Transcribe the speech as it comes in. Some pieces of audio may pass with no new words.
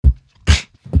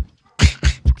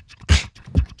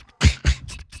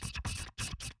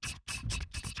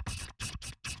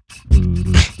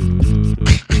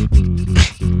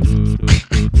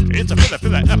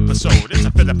episode. It's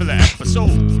a filler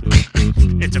episode.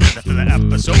 It's a filler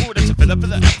episode. It's a filler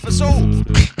episode.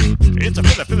 It's a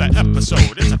filler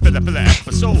episode. It's a filler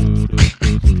episode.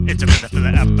 It's a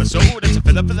filler episode. It's a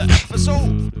filler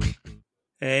episode.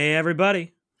 Hey,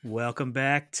 everybody. Welcome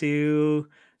back to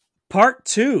part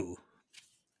 2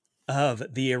 of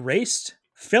the erased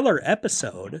filler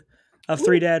episode of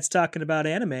Three Dads Talking About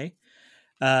Anime.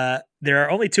 There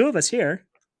are only 2 of us here.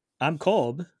 I'm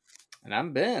Kolb. And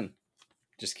I'm Ben.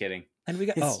 Just kidding. And we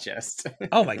got It's Chest.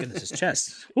 Oh my goodness, it's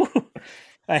Chest.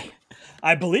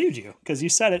 I believed you because you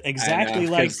said it exactly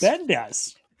know, like Ben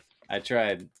does. I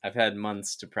tried. I've had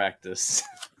months to practice.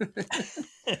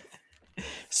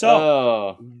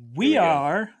 So we go.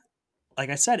 are,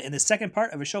 like I said, in the second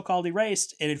part of a show called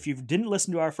Erased. And if you didn't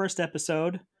listen to our first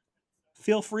episode,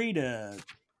 feel free to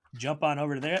jump on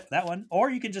over to that one.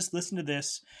 Or you can just listen to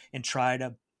this and try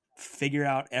to figure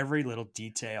out every little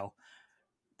detail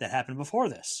that happened before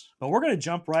this. But we're going to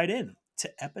jump right in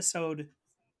to episode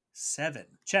 7.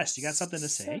 Chess, you got something to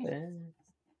say? 7.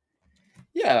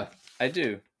 Yeah, I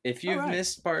do. If you've Alright.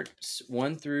 missed parts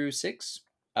 1 through 6,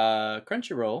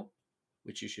 Crunchyroll,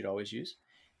 which you should always use,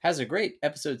 has a great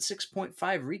episode 6.5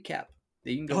 recap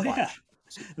that you can go watch. Yeah.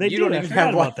 So They you do. don't I even forgot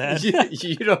have about that.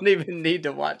 You don't even need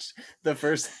to watch the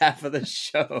first half of the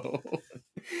show.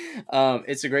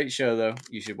 It's a great show, though.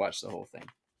 You should watch the whole thing.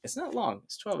 It's not long.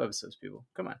 It's 12 episodes, people.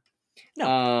 Come on.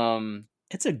 No.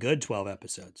 It's a good 12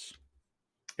 episodes.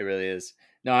 It really is.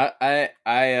 No,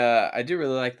 I do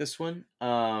really like this one.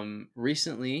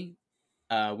 Recently,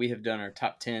 we have done our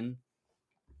top 10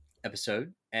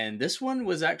 episode, and this one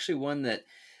was actually one that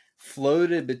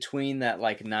floated between that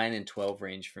like 9 and 12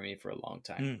 range for me for a long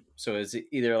time. So it's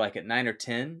either like at 9 or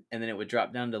 10, and then it would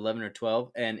drop down to 11 or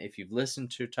 12. And if you've listened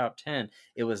to top 10,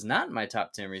 it was not in my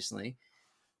top 10 recently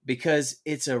because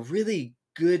it's a really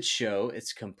good show.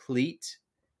 It's complete.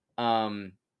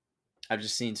 I've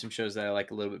just seen some shows that I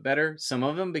like a little bit better. Some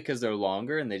of them because they're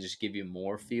longer and they just give you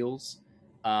more feels.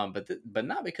 But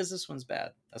not because this one's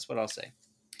bad. That's what I'll say.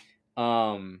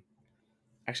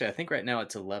 Actually, I think right now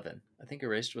it's 11. I think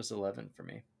Erased was 11 for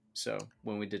me. So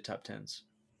when we did top 10s.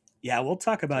 Yeah, we'll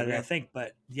talk about it, Okay. I think.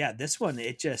 But yeah, this one,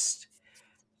 it's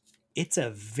a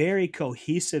very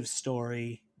cohesive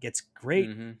story. Gets great,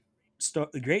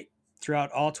 great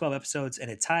throughout all 12 episodes,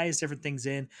 and it ties different things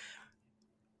in.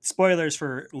 Spoilers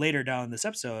for later down this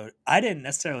episode. I didn't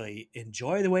necessarily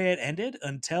enjoy the way it ended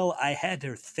until I had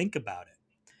to think about it.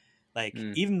 Like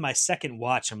even my second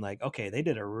watch, I'm like, okay, they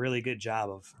did a really good job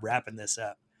of wrapping this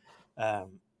up.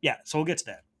 Yeah, so we'll get to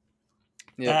that.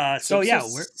 Yeah. So yeah,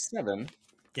 we're 7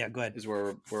 Yeah, go ahead. is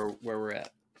where we're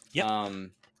at. Yep.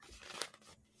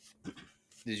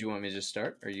 Did you want me to just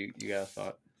start, or you got a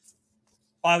thought?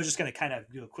 I was just going to kind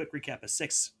of do a quick recap of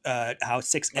 6, how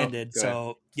 6 ended. go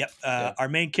So, yep, Yeah. our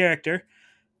main character.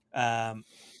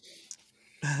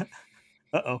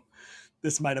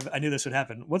 This might have. I knew this would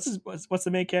happen. What's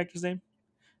the main character's name?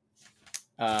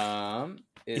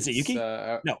 Is it Yuki?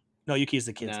 No, Yuki is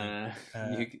the kid's name.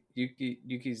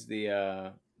 Yuki's the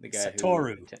guy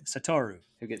Satoru.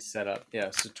 who gets set up. Yeah,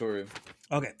 Satoru.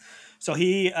 Okay, so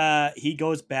he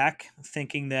goes back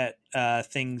thinking that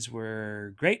things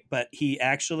were great, but he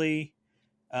actually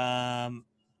nothing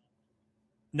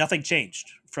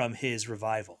changed from his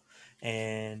revival,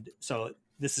 and so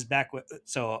this is back with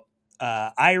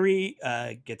Irie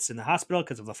gets in the hospital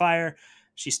because of the fire.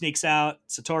 She sneaks out.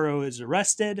 Satoru is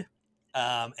arrested,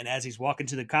 and as he's walking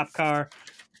to the cop car,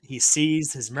 he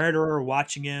sees his murderer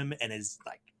watching him and his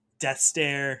like death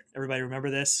stare. Everybody remember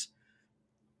this?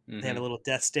 They have a little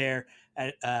death stare,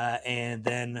 and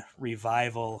then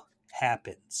revival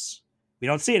happens. We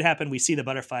don't see it happen. We see the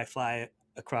butterfly fly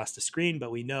across the screen,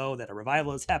 but we know that a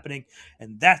revival is happening,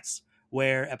 and that's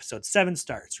where episode 7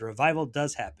 starts. Revival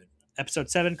does happen. Episode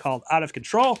 7 called Out of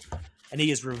Control, and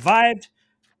he is revived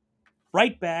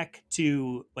right back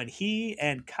to when he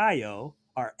and Kaio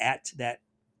are at that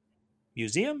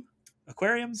museum,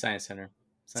 aquarium, Science Center.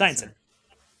 Science Center.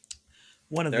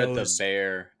 One of They're those. at the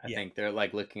bear. I think they're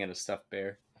like looking at a stuffed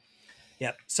bear.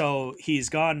 Yep. So he's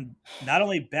gone not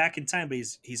only back in time, but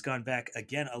he's gone back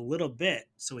again a little bit,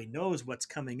 so he knows what's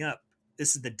coming up.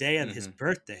 This is the day of his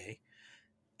birthday,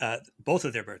 both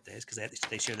of their birthdays, because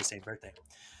they share the same birthday.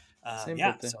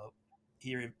 Birthday. So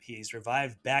he's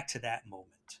revived back to that moment.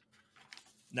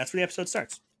 And that's where the episode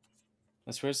starts.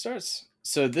 That's where it starts.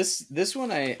 So this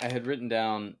one I had written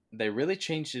down. They really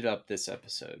changed it up this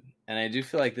episode, and I do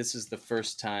feel like this is the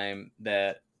first time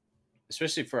that,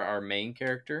 especially for our main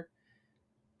character,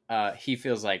 he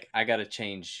feels like I got to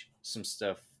change some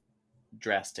stuff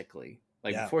drastically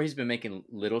Like Yeah. before, he's been making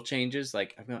little changes.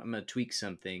 Like I'm gonna tweak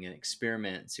something and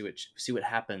experiment, and see what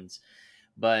happens.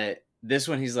 But this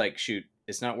one, he's like, shoot,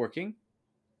 it's not working.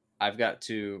 I've got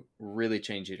to really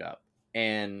change it up,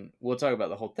 and we'll talk about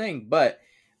the whole thing. But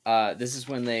this is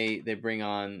when they bring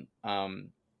on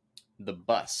the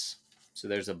bus. So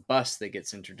there's a bus that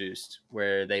gets introduced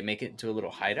where they make it into a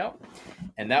little hideout,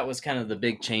 and that was kind of the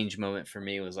big change moment for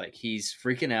me. Was like he's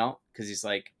freaking out because he's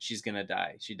like, she's gonna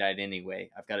die. She died anyway.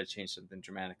 I've got to change something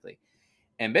dramatically.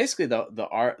 And basically,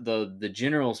 the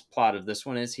general's plot of this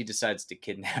one is he decides to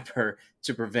kidnap her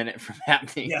to prevent it from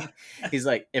happening. Yeah. He's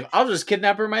like, if I'll just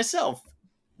kidnap her myself,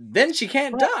 then she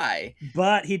can't die.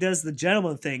 But he does the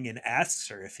gentleman thing and asks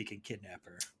her if he can kidnap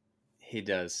her. He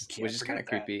does, Can't which is kind of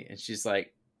forget that. creepy. And she's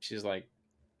like,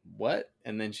 what?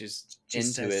 And then she's She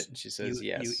into says, it. And she says,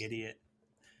 yes. You idiot.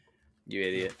 You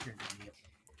idiot. You're an idiot.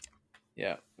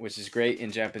 Yeah, which is great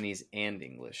in Japanese and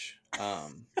English.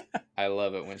 I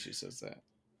love it when she says that.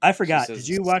 I forgot. says Did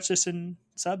you watch this in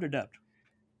subbed or dubbed?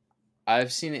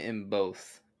 I've seen it in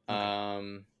both.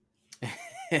 Okay.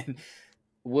 And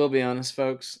we'll be honest,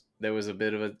 folks, there was a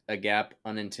bit of a gap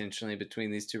unintentionally between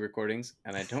these two recordings,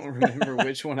 and I don't remember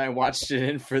which one I watched it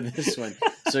in for this one.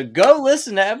 So go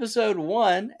listen to episode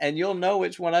 1, and you'll know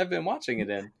which one I've been watching it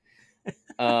in.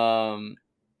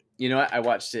 You know what? I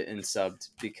watched it in subbed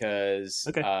because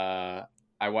I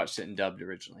watched it in dubbed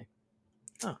originally.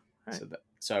 Oh, right.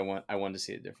 So I wanted to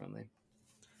see it differently.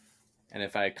 And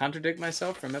if I contradict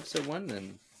myself from episode 1,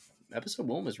 then episode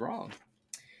 1 was wrong.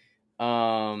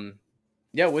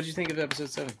 Yeah, what did you think of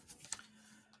episode 7?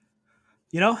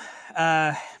 You know,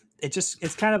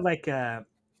 it's kind of like,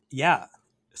 yeah,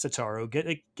 Satoru,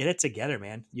 get it together,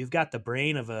 man. You've got the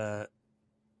brain of a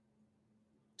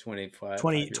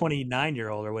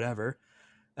 29-year-old or whatever.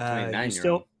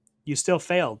 29-year-old. You still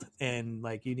failed, and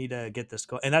like you need to get this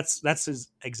goal. And that's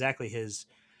exactly his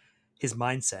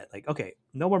mindset. Like, okay,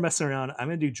 no more messing around. I'm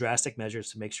going to do drastic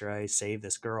measures to make sure I save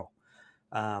this girl.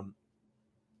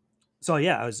 So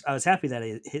yeah, I was happy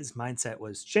that his mindset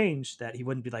was changed, that he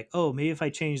wouldn't be like, oh, maybe if I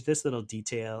change this little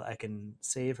detail, I can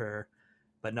save her.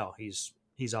 But no, he's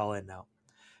all in now.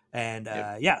 And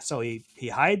yeah, so he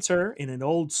hides her in an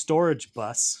old storage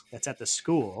bus that's at the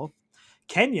school.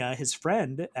 Kenya, his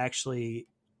friend, actually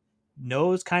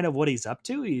knows kind of what he's up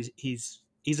to. He's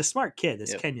a smart kid,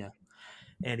 this Kenya.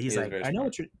 And he's like, I know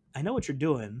what you're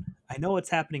doing. I know what's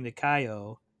happening to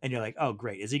Kaio. And you're like, oh,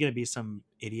 great. Is he going to be some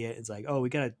idiot? It's like, oh, we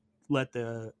got to let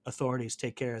the authorities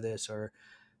take care of this, or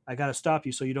I got to stop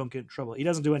you so you don't get in trouble. He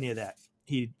doesn't do any of that.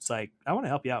 He's like, I want to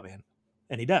help you out, man.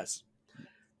 And he does.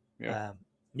 Yeah.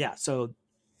 Yeah. So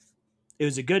it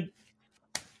was a good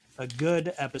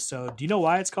episode. Do you know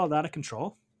why it's called Out of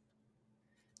Control?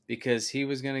 Because he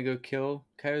was going to go kill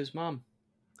Kaio's mom.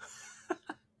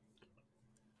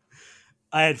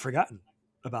 I had forgotten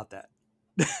about that.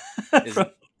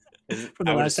 From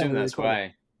the I would assume that's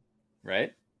why,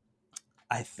 right?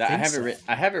 I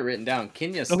have it written down.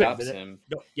 Kenya stops him.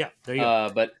 No, yeah, there you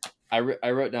go. But I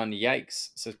wrote down,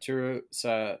 yikes. Satoru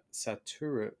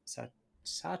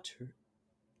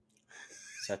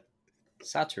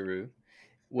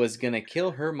was gonna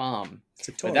kill her mom.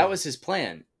 Satoru. But that was his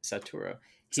plan. Satoru.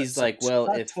 He's like, well,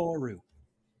 Satoru.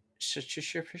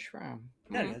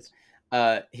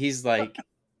 He's like,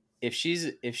 if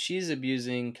she's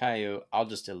abusing Kaio, I'll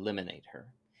just eliminate her.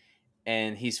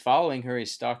 And he's following her.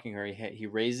 He's stalking her. He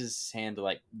raises his hand to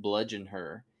like bludgeon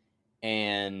her,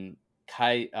 and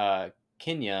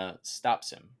Kenya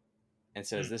stops him and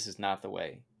says, "This is not the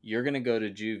way. You're gonna go to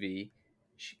juvie.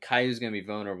 Kaio's gonna be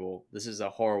vulnerable. This is a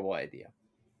horrible idea.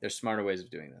 There's smarter ways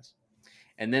of doing this."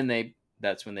 And then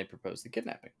that's when they propose the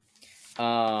kidnapping.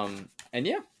 And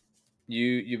yeah,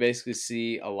 you basically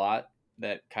see a lot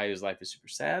that Kaio's life is super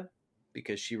sad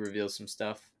because she reveals some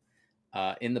stuff.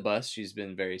 In the bus, she's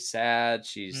been very sad.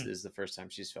 This is the first time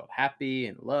she's felt happy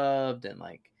and loved, and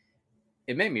like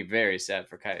it made me very sad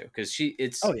for Kaio because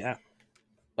oh yeah,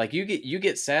 like you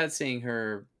get sad seeing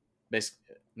her.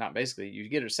 You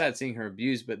get her sad seeing her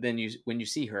abused, but then when you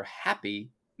see her happy,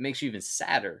 it makes you even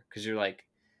sadder because you're like,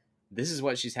 this is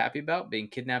what she's happy about, being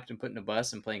kidnapped and put in a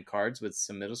bus and playing cards with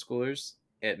some middle schoolers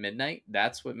at midnight.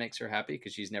 That's what makes her happy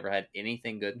because she's never had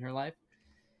anything good in her life.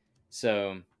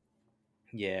 So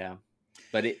yeah.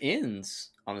 But it ends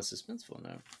on a suspenseful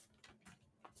note.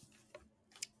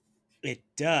 It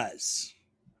does.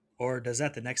 Or does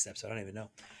that the next episode? I don't even know.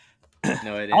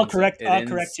 No, it I'll correct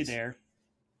you there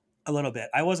a little bit.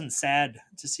 I wasn't sad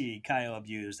to see Kaio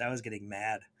abused. I was getting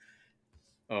mad.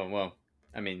 Oh, well,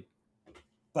 I mean,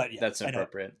 but yeah, that's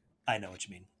inappropriate. I know what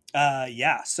you mean.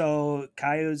 Yeah, so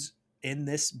Kaio's in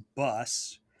this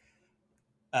bus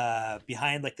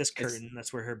behind like this It's curtain.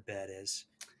 That's where her bed is.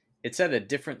 it's at a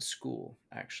different school,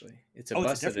 actually. It's a Oh,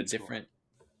 it's a bus at a different school. different.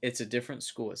 It's a different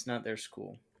school. It's not their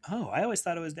school. Oh, I always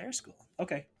thought it was their school.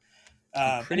 Okay.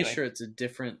 I'm pretty Anyway, sure it's a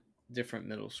different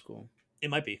middle school, it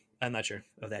might be. I'm not sure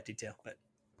of that detail, but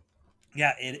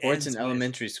yeah, it or it's ends an with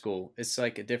elementary school. It's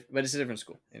like a different, but it's a different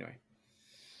school anyway.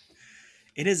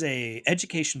 it is a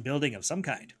education building of some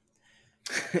kind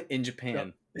In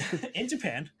Japan, in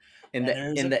Japan. in And the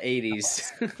there's in a the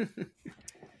 80s.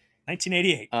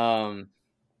 1988.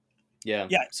 Yeah.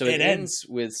 Yeah, So it it ends. ends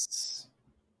with.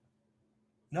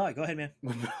 No, go ahead, man.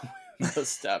 No,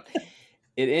 stop.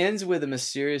 It ends with a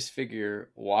mysterious figure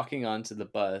walking onto the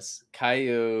bus.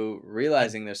 Caillou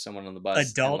realizing there's someone on the bus and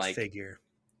Adult like, figure.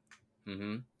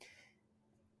 mm-hmm.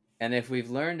 And if we've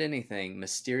learned anything,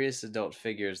 mysterious adult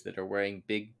figures that are wearing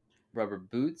big rubber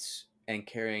boots and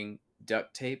carrying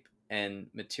duct tape and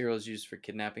materials used for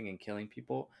kidnapping and killing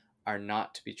people are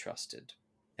not to be trusted.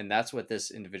 And that's what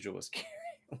this individual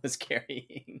was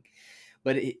carrying.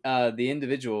 But the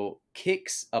individual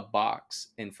kicks a box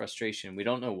in frustration. We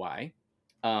don't know why,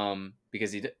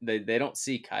 because they don't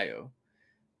see Caillou.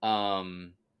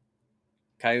 Caillou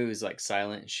is like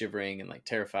silent and shivering and like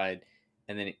terrified.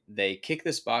 And then they kick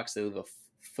this box. They leave a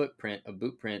footprint, a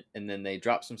boot print, and then they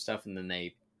drop some stuff, and then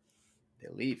they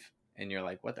leave. And you're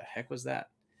like, what the heck was that?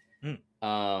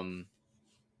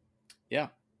 Yeah.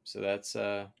 So that's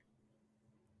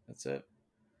it.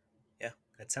 Yeah,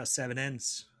 that's how 7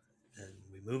 ends. And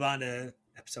we move on to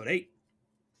episode 8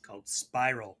 called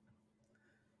Spiral.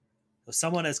 So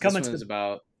someone has come This into one's the.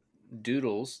 about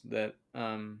doodles that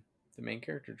the main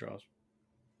character draws.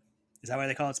 Is that why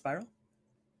they call it Spiral?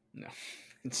 No,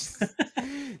 just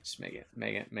making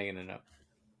it up.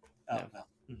 Oh, No. well.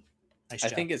 Nice I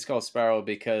job. think it's called Spiral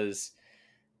because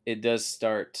it does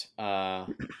start a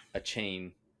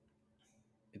chain.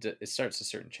 It starts a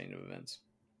certain chain of events.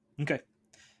 Okay.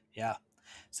 Yeah.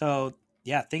 So,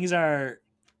 yeah, things are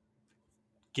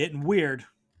getting weird.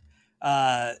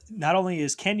 Not only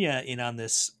is Kenya in on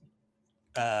this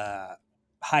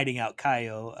hiding out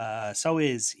Caillou, so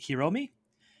is Hiromi,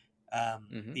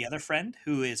 the other friend,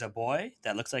 who is a boy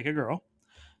that looks like a girl.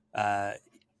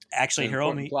 Actually, An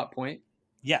important Hiromi. plot point.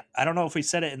 Yeah, I don't know if we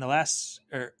said it in the last,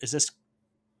 or is this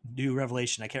new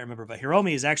revelation? I can't remember, but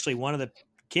Hiromi is actually one of the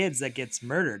kids that gets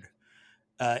murdered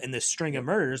in this string of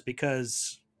murders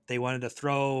because they wanted to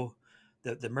throw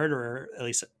the murderer, at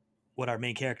least what our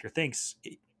main character thinks,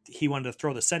 he wanted to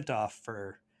throw the scent off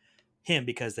for him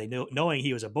because they knowing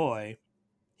he was a boy,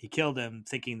 he killed him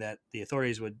thinking that the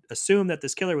authorities would assume that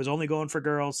this killer was only going for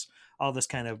girls, all this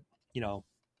kind of,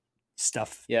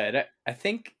 stuff. Yeah, I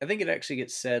think it actually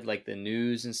gets said, like the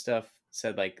news and stuff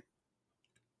said like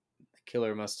the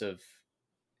killer must have,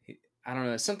 I don't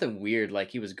know, something weird, like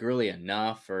he was girly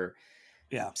enough or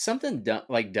something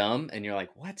dumb, and you're like,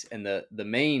 what? And the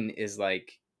main is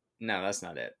like, no, that's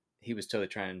not it. He was totally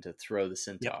trying to throw the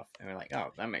scent off, and we're like,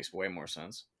 oh, that makes way more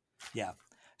sense. Yeah.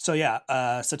 So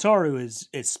Satoru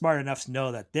is smart enough to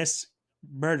know that this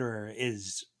murderer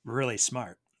is really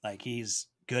smart. Like he's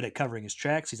good at covering his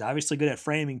tracks. He's obviously good at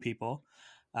framing people.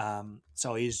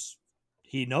 So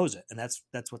he knows it, and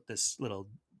that's what this little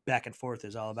back and forth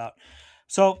is all about.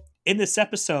 So in this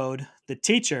episode, the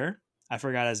teacher, I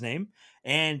forgot his name,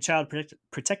 and Child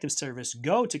Protective Service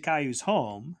go to Caillou's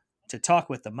home to talk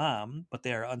with the mom, but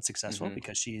they are unsuccessful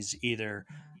because she's either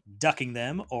ducking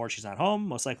them or she's not home.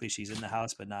 Most likely she's in the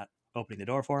house but not opening the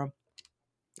door for him.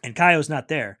 And Caillou's not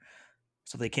there,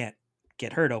 so they can't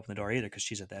get her to open the door either because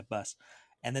she's at that bus.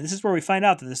 And then this is where we find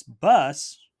out that this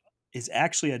bus is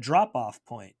actually a drop-off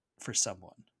point for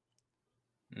someone.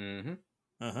 Mm-hmm.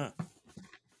 Uh-huh.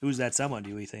 Who's that someone,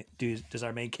 do we think? Does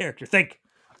our main character think?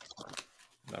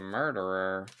 The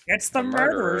murderer. It's the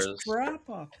murderer's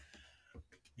drop-off.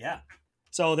 Yeah.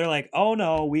 So they're like, oh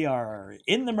no, we are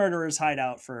in the murderer's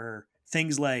hideout for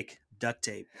things like duct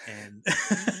tape. And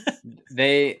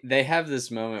they have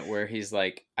this moment where he's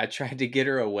like, I tried to get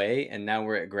her away and now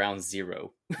we're at ground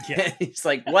zero. Yeah. He's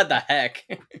like, what the heck?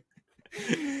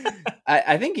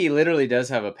 I think he literally does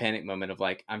have a panic moment of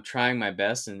like, I'm trying my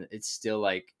best and it's still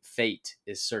like fate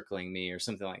is circling me or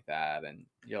something like that. And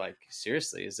you're like,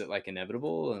 seriously, is it like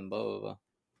inevitable? And blah, blah, blah.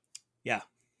 Yeah.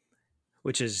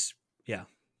 Which is, yeah.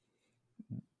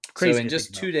 Crazy. So in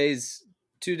just 2 days,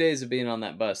 2 days of being on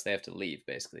that bus, they have to leave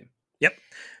basically. Yep.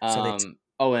 So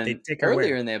and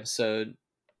earlier in the episode,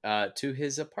 to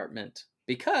his apartment,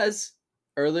 because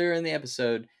earlier in the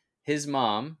episode, his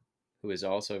mom, who is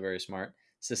also very smart,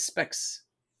 suspects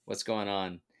what's going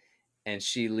on, and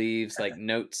she leaves like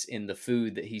notes in the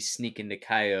food that he's sneaking to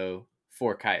Caillou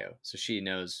for Caillou, so she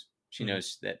knows She Mhm.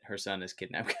 knows that her son has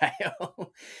kidnapped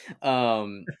Kaio.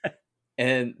 um,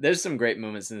 and there's some great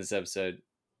moments in this episode.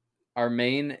 Our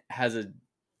main has a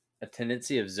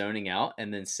tendency of zoning out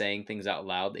and then saying things out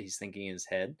loud that he's thinking in his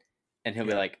head, and he'll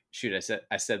be Yeah. like, "Shoot,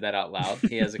 I said that out loud."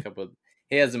 He has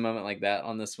he has a moment like that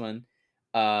on this one.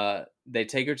 They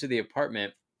take her to the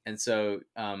apartment, and so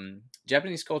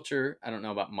Japanese culture, I don't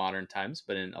know about modern times,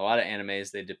 but in a lot of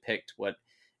animes they depict what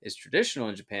is traditional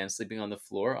in Japan, sleeping on the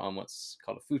floor on what's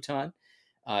called a futon.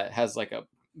 It has like a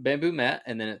bamboo mat,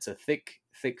 and then it's a thick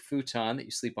futon that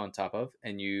you sleep on top of,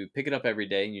 and you pick it up every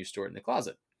day and you store it in the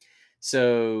closet.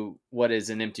 So what is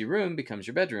an empty room becomes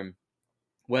your bedroom.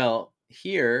 Well,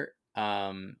 here,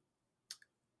 Satoru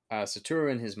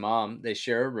and his mom, they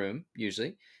share a room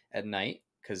usually at night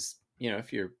because,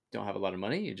 if you don't have a lot of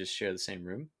money, you just share the same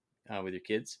room with your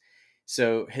kids.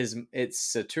 So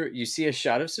it's Satoru. You see a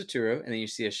shot of Satoru, and then you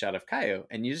see a shot of Kaio,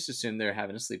 and you just assume they're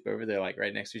having a sleepover. They're like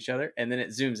right next to each other, and then it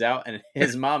zooms out, and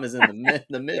his mom is in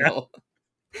the middle,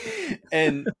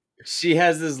 and she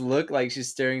has this look like she's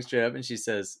staring straight up, and she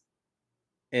says,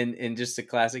 in just a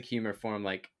classic humor form,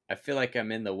 like, "I feel like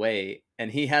I'm in the way,"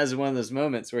 and he has one of those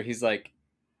moments where he's like,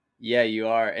 "Yeah, you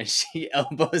are," and she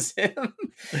elbows him,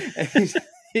 and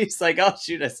he's like, "Oh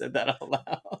shoot, I said that out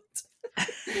loud."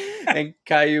 And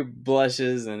Caillou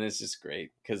blushes, and it's just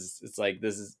great because it's like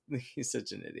he's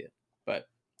such an idiot, but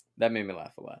that made me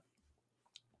laugh a lot.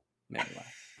 Made me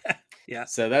laugh. Yeah.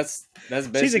 So that's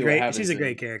basically she's a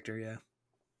great character. Yeah.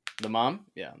 The mom,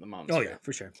 yeah, the mom's Oh great. yeah,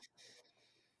 for sure.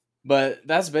 But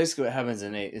that's basically what happens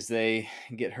in 8 is they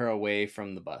get her away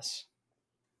from the bus.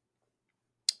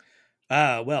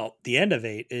 Well, the end of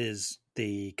 8 is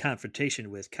the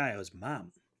confrontation with Kaio's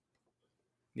mom.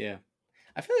 Yeah.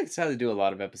 I feel like it's how they do a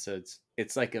lot of episodes.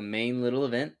 It's like a main little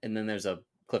event, and then there's a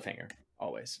cliffhanger,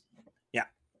 always. Yeah.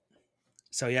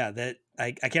 So yeah, that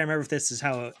I can't remember if this is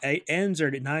how it ends or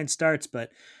 9 starts,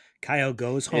 but Kaio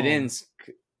goes home. It ends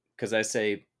because I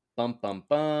say, bum, bum,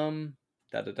 bum,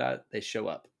 da, da, da. They show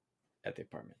up at the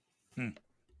apartment.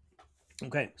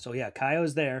 Okay, so yeah,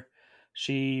 Kaio's there.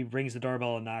 She rings the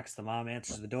doorbell and knocks. The mom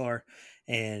answers the door,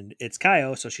 and it's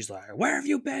Kaio. So she's like, "Where have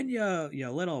you been,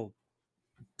 you little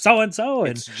so and so?"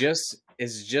 And it's just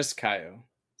Kaio.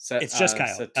 It's just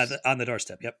Kaio on the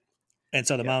doorstep. Yep. And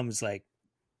so the mom's like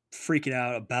freaking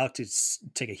out, about to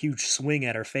take a huge swing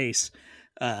at her face,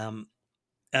 and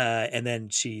then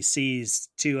she sees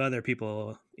 2 other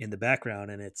people in the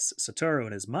background, and it's Satoru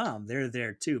and his mom. They're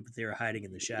there too, but they're hiding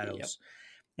in the shadows. Yep.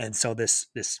 And so this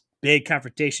big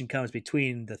confrontation comes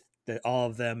between the all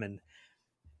of them, and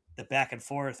the back and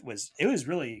forth was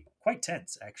really quite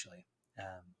tense, actually.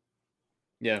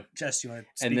 Yeah. Jess, you want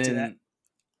to speak to that?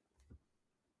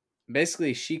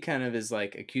 Basically, she kind of is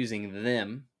like accusing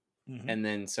them, and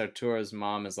then Satoru's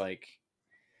mom is like,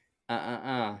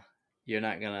 you're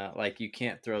not gonna, like, you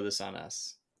can't throw this on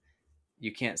us.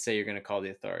 You can't say you're gonna call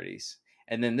the authorities.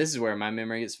 And then this is where my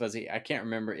memory gets fuzzy. I can't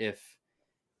remember if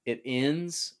it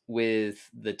ends with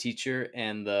the teacher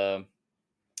and the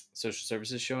social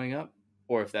services showing up,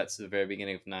 or if that's the very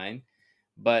beginning of 9.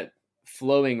 But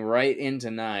flowing right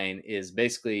into 9 is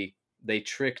basically they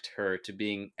tricked her to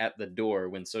being at the door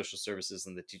when social services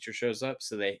and the teacher shows up,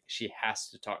 so she has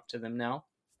to talk to them now.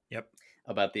 Yep.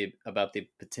 About the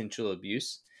potential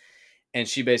abuse, and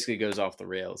she basically goes off the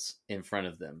rails in front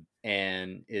of them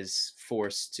and is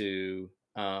forced to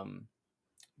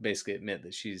basically admit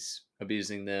that she's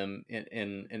abusing them in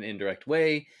an indirect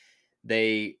way.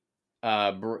 The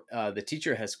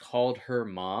teacher has called her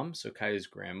mom, so Kaio's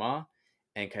grandma,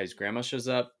 and Kaio's grandma shows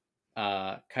up.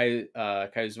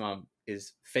 Kaio's mom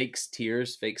fakes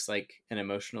tears, fakes like an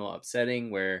emotional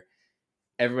upsetting where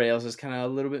everybody else is kind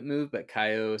of a little bit moved, but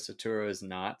Kaio Satoru is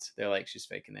not. They're like, she's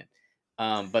faking it.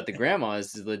 But the grandma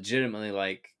is legitimately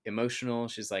like emotional.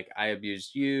 She's like, I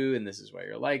abused you, and this is why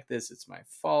you're like this. It's my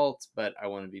fault, but I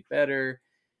want to be better.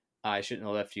 I shouldn't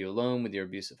have left you alone with your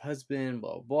abusive husband,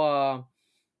 blah, blah.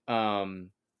 But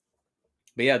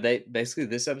yeah, basically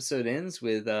this episode ends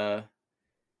with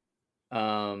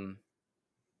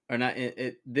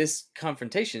this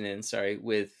confrontation ends,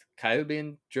 with Kaio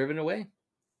being driven away.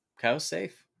 Kaio's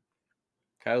safe.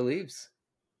 Kaio leaves.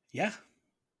 Yeah.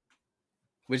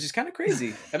 Which is kind of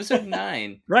crazy. Episode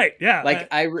 9. Right, yeah. Like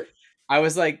I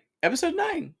was like, episode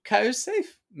 9, Kaio's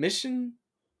safe. Mission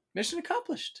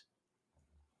accomplished.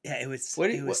 Yeah, it was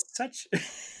such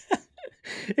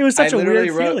it was such a weird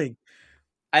feeling.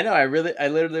 I know, I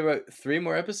literally wrote 3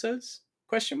 more episodes? ?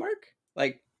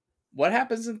 Like, what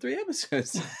happens in 3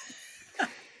 episodes?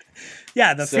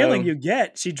 Yeah, the feeling you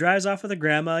get, she drives off with her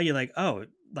grandma, you're like, oh,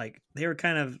 like they were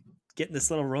kind of getting this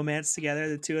little romance together,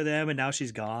 the two of them, and now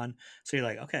she's gone. So you're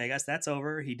like, okay, I guess that's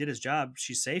over. He did his job.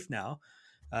 She's safe now.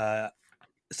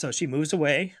 So she moves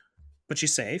away, but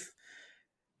she's safe.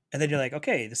 And then you're like,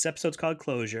 okay, this episode's called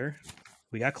Closure.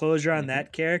 We got closure on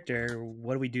that character.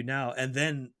 What do we do now? And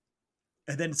then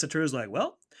Satoru's like,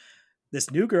 well, this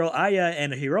new girl, Aya,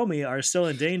 and Hiromi are still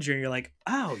in danger. And you're like,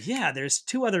 oh yeah, there's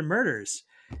 2 other murders.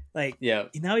 Like, Yeah.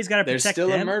 now he's got to protect There's still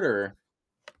them. a murderer.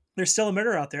 There's still a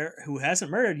murderer out there who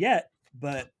hasn't murdered yet,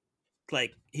 but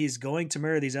like he's going to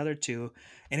murder these other 2.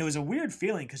 And it was a weird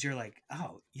feeling because you're like,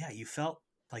 oh yeah, you felt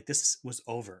like this was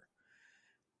over.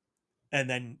 And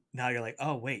then now you're like,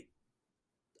 oh wait,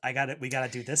 we got to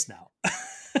do this now.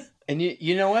 And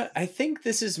you know what? I think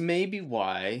this is maybe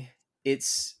why it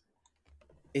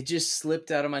just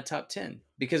slipped out of my top 10,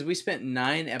 because we spent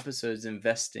 9 episodes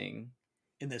investing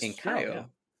in Kaio. Yeah.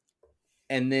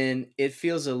 And then it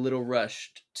feels a little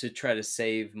rushed to try to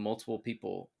save multiple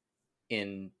people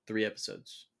in 3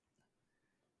 episodes.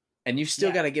 And you've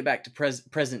still got to get back to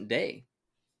present day.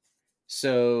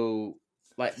 So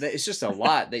like it's just a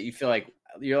lot that you feel like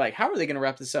you're like, how are they going to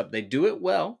wrap this up? They do it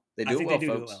well. They do it well,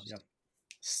 folks. Yeah.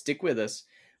 Stick with us.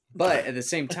 But at the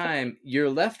same time, you're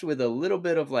left with a little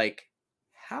bit of like,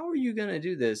 how are you going to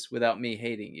do this without me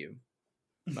hating you?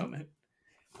 Moment.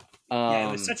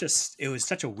 It was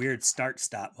such a weird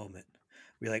start-stop moment.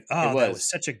 We're like, oh, that was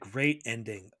such a great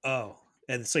ending. Oh,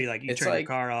 and so you turn your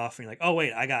car off, and you're like, oh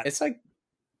wait, it's like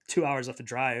 2 hours left to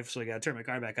drive, so I got to turn my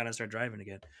car back on and start driving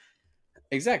again.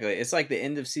 Exactly, it's like the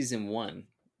end of season 1,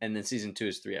 and then season 2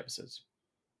 is 3 episodes.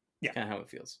 Yeah, kind of how it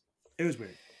feels. It was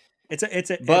weird. It's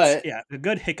a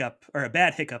good hiccup or a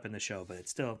bad hiccup in the show, but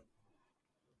it's still.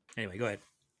 Anyway, go ahead.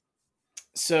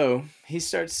 So he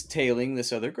starts tailing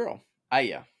this other girl,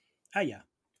 Aya.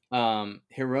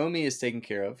 Hiromi is taken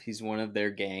care of. He's one of their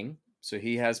gang, so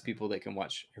he has people that can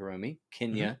watch Hiromi,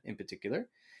 Kenya in particular.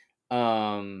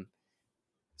 So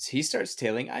he starts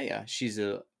tailing Aya. She's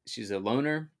a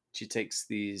loner. She takes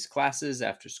these classes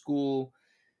after school,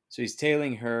 so he's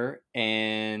tailing her,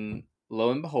 and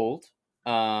lo and behold,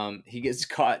 he gets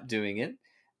caught doing it.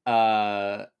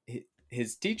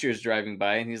 His teacher's driving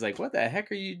by, and he's like, "What the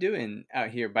heck are you doing out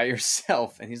here by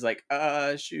yourself?" And he's like,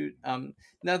 shoot,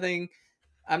 nothing.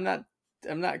 I'm not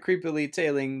creepily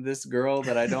tailing this girl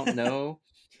that I don't know."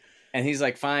 And he's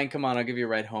like, "Fine, come on, I'll give you a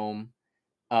ride home."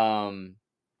 And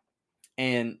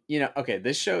okay,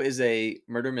 this show is a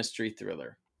murder mystery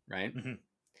thriller, right? Mm-hmm.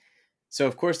 So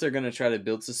of course they're going to try to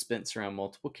build suspense around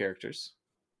multiple characters.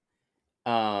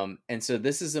 And so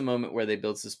this is a moment where they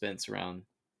build suspense around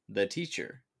the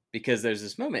teacher, because there's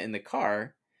this moment in the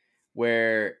car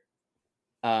where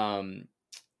Satoru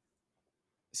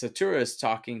is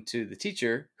talking to the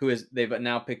teacher, they've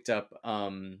now picked up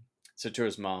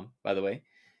Satoru's mom, by the way.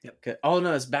 Yep. Oh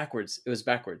no, it's backwards. It was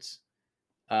backwards.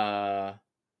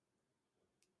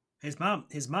 His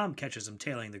mom catches him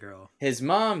tailing the girl. His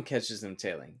mom catches them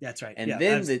tailing. That's right. And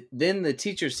then the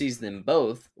teacher sees them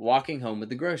both walking home with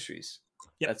the groceries.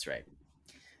 Yep. That's right.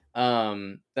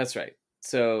 That's right.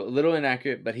 So a little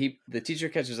inaccurate, but the teacher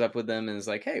catches up with them and is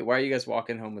like, "Hey, why are you guys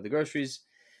walking home with the groceries?"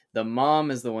 The mom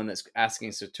is the one that's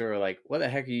asking Satoru, like, "What the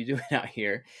heck are you doing out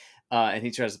here?" And he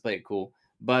tries to play it cool.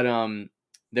 But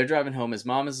they're driving home. His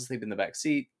mom is asleep in the back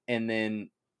seat, and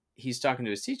then he's talking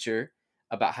to his teacher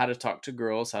about how to talk to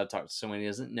girls, how to talk to someone he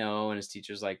doesn't know, and his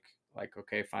teacher's like,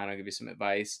 "Okay, fine, I'll give you some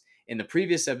advice." In the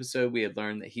previous episode, we had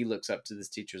learned that he looks up to this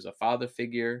teacher as a father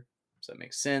figure, so that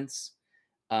makes sense.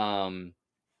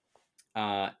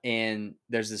 And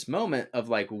there's this moment of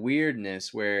like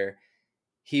weirdness where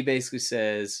he basically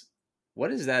says,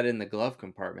 "What is that in the glove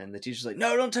compartment?" And the teacher's like,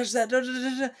 "No, don't touch that."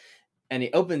 And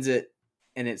he opens it,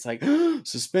 and it's like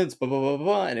suspense, blah, blah, blah,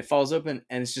 blah, and it falls open,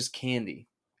 and it's just candy.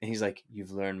 And he's like,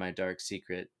 "You've learned my dark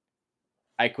secret.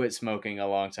 I quit smoking a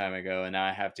long time ago, and now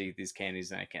I have to eat these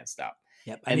candies, and I can't stop."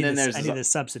 Yep. I need a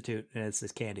substitute, and it's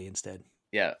this candy instead.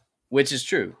 Yeah. Which is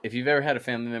true. If you've ever had a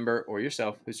family member or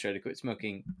yourself who's tried to quit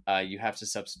smoking, you have to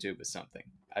substitute with something.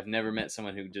 I've never met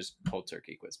someone who just cold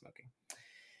turkey quit smoking.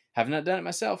 Have not done it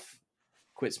myself.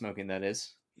 Quit smoking, that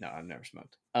is. No, I've never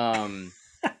smoked.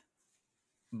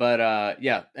 But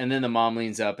yeah. And then the mom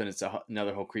leans up, and it's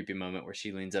another whole creepy moment where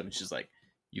she leans up and she's like,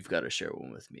 "You've got to share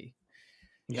one with me."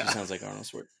 Yeah. She sounds like Arnold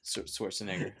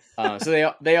Schwarzenegger.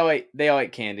 So they all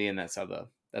ate candy, and that's how the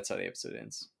episode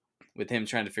ends. With him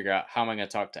trying to figure out, how am I going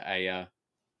to talk to Aya?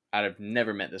 I've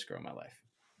never met this girl in my life.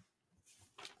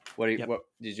 What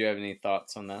did you have any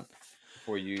thoughts on that?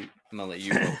 Before I'm gonna let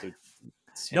you go through.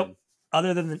 Nope.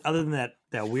 Other than that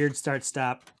weird start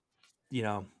stop, it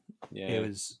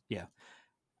was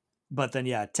But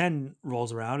then 10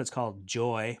 rolls around. It's called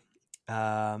Joy.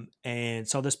 And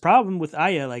so this problem with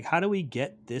Aya, like, how do we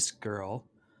get this girl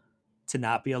to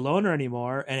not be a loner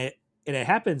anymore? And it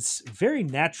happens very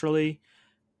naturally,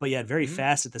 but yet very Mhm.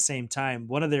 fast at the same time.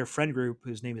 One of their friend group,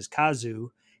 whose name is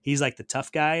Kazu, he's like the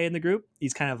tough guy in the group.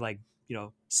 He's kind of like,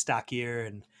 stockier,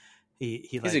 and he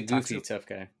He's a like talks goofy to, tough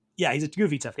guy. yeah, he's a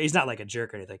goofy tough guy. He's not like a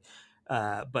jerk or anything.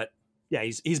 But yeah,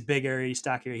 he's bigger, he's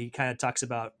stockier. He kind of talks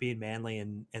about being manly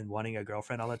and wanting a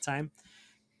girlfriend all the time.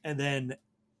 And then,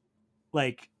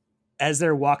 like, as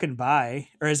they're walking by,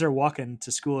 or as they're walking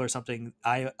to school or something,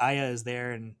 Aya is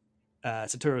there, and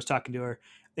Satoru's talking to her,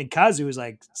 and Kazu is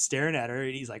like staring at her,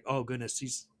 and he's like, "Oh goodness,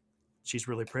 she's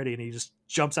really pretty," and he just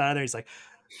jumps out of there. He's like,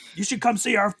 "You should come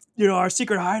see our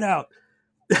secret hideout."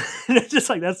 And it's just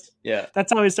like Yeah,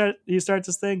 that's how he starts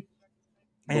this thing,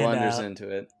 and blunders into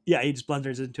it. yeah, he just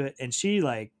blunders into it, and she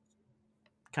like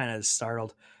kind of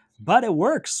startled, but it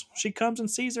works. She comes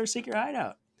and sees her secret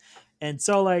hideout, and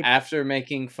so like, After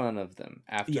making fun of them.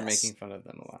 yes, A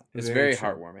lot. It's very very true.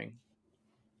 heartwarming.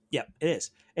 Yeah, it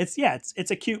is.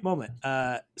 It's a cute moment.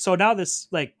 So now this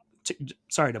like,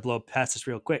 sorry to blow past this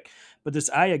real quick, but this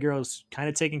Aya girl's kind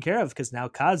of taken care of because now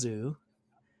Kazu,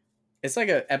 It's like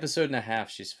an episode and a half.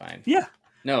 She's fine. yeah,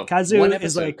 No, Kazu one is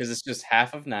episode like, because it's just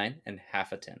half of 9 and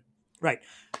half of 10. right.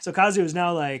 So Kazu is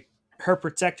now like her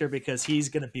protector because he's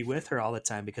gonna be with her all the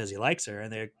time because he likes her,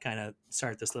 and they kind of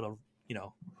start this little,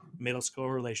 middle school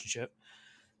relationship.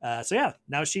 So yeah,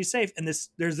 now she's safe, and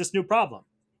there's this new problem.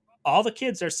 All the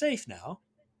kids are safe now.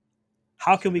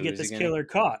 How can So we who get is he this gonna- killer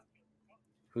caught?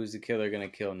 Who's the killer gonna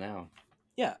kill now?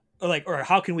 Yeah, or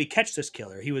how can we catch this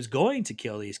killer? He was going to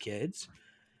kill these kids,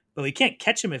 but we can't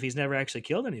catch him if he's never actually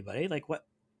killed anybody. Like, what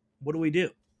do we do?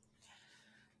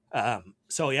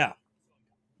 So yeah,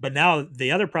 but now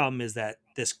the other problem is that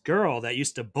this girl that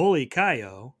used to bully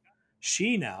Kaio,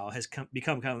 she now has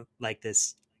become kind of like the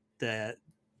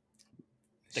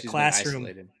She's been classroom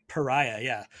isolated. pariah.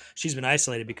 Yeah, she's been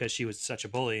isolated because she was such a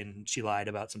bully and she lied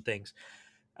about some things.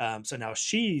 So now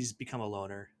she's become a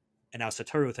loner, and now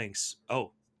Satoru thinks,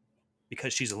 oh,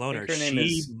 because she's a I loner, think her name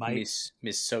she is might.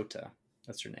 Miss Sota.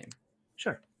 That's her name.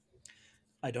 Sure,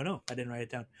 I don't know. I didn't write it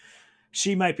down.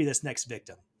 She might be this next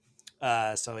victim.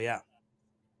 So yeah.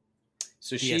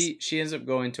 So Yes. she ends up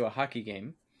going to a hockey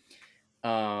game.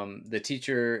 The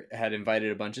teacher had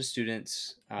invited a bunch of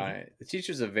students. The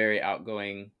teacher's a very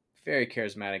outgoing, very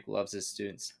charismatic, loves his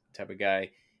students type of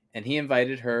guy, and he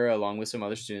invited her along with some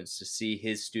other students to see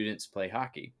his students play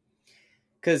hockey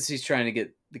because he's trying to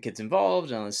get the kids involved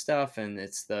and all this stuff. And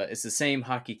it's the same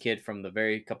hockey kid from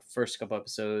the first couple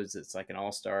episodes. It's like an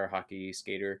all-star hockey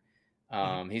skater.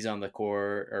 He's on the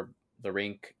court or the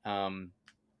rink.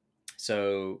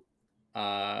 So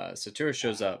Satoru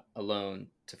shows up alone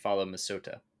to follow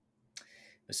Misota.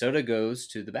 Misota goes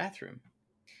to the bathroom,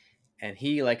 and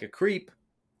he, like a creep,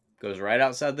 goes right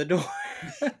outside the door.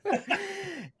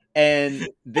 And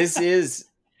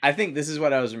I think this is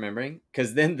what I was remembering,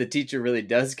 because then the teacher really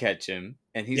does catch him,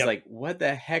 and he's Yep. like, "What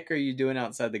the heck are you doing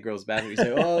outside the girls' bathroom?" He's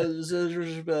like, "Oh,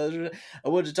 I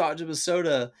want to talk to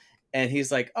Misota," and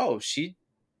he's like, "Oh, she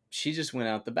just went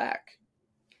out the back."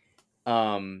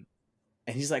 And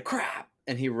he's like, "Crap!"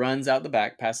 And he runs out the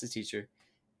back past the teacher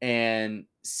and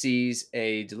sees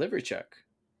a delivery truck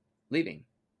leaving.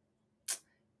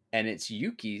 And it's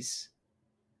Yuki's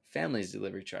family's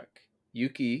delivery truck.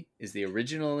 Yuki is the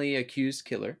originally accused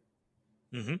killer.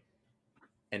 Mm-hmm.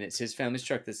 And it's his family's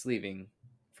truck that's leaving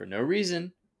for no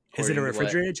reason. Is it a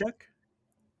refrigerated truck?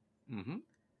 Mm-hmm.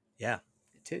 Yeah.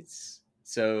 It is.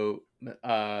 So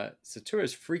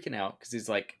Satoru's freaking out because he's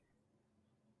like,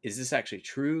 is this actually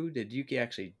true? Did Yuki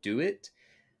actually do it?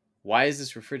 Why is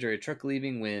this refrigerated truck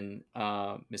leaving when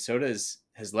Misota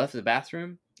has left the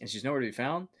bathroom and she's nowhere to be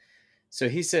found? So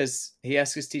he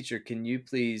asks his teacher, "Can you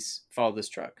please follow this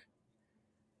truck?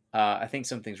 I think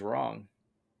something's wrong."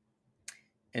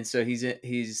 And so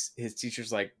his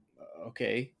teacher's like,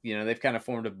 "Okay," they've kind of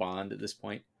formed a bond at this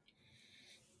point,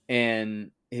 and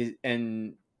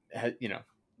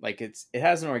like it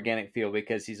has an organic feel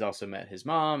because he's also met his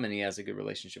mom and he has a good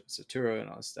relationship with Satoru and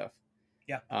all this stuff.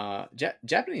 Yeah.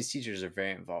 Japanese teachers are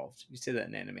very involved. You say that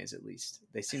in animes, at least.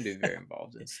 They seem to be very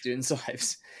involved in students'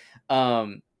 lives.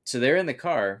 So they're in the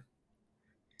car,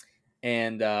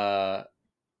 and they're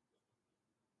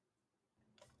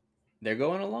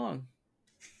going along.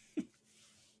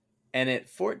 And at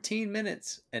 14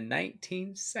 minutes and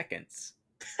 19 seconds,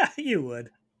 You would.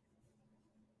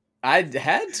 I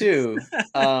had to.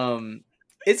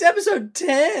 It's episode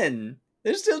 10.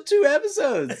 There's still 2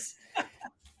 episodes.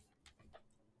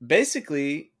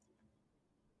 Basically,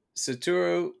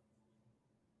 Satoru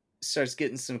starts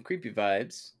getting some creepy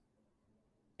vibes,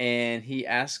 and he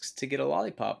asks to get a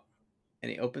lollipop,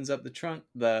 and he opens up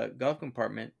the glove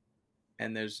compartment,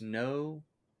 and there's no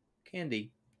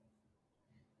candy,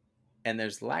 and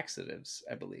there's laxatives,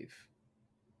 I believe.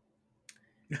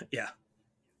 Yeah.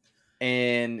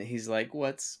 And he's like,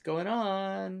 "What's going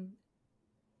on?"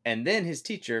 And then his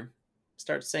teacher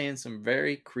starts saying some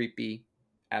very creepy,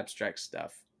 abstract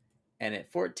stuff. And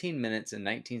at 14 minutes and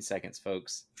 19 seconds,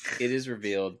 folks, it is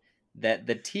revealed that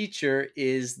the teacher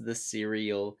is the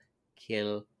serial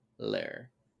killer.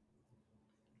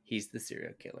 He's the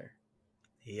serial killer.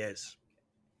 He is.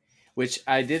 Which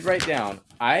I did write down.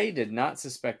 I did not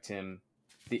suspect him.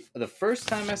 The first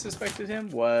time I suspected him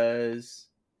was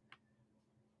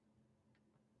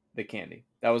the candy.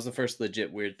 That was the first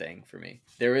legit weird thing for me.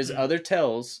 There is other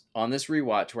tells on this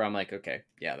rewatch where I'm like, okay,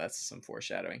 yeah, that's some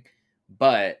foreshadowing.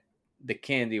 But the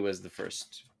candy was the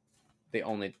first, the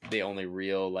only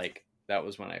real, like, that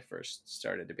was when I first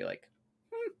started to be like,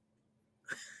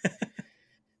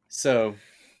 So,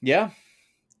 yeah,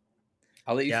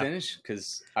 I'll let you finish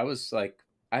because I was like,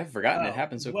 I've forgotten it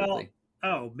happened so quickly.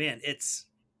 Oh man, it's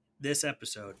this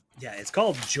episode. Yeah, it's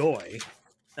called Joy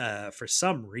for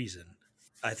some reason.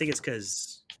 I think it's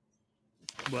because,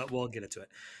 well, we'll get into it.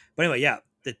 But anyway, yeah,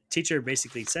 the teacher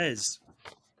basically says,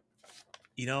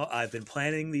 I've been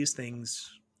planning these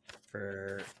things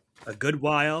for a good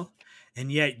while,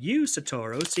 and yet you,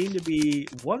 Satoru, seem to be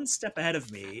one step ahead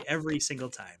of me every single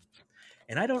time.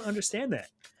 And I don't understand that.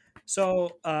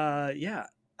 So, yeah,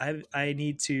 I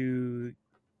need to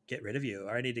get rid of you,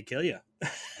 or I need to kill you.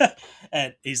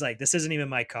 And he's like, this isn't even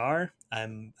my car.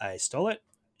 I stole it.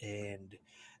 And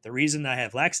the reason I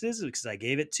have laxatives is because I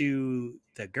gave it to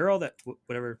the girl that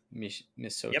whatever Miss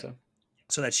Sota. Yep.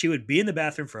 So that she would be in the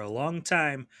bathroom for a long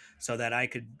time so that I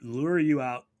could lure you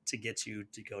out to get you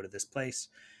to go to this place.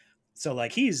 So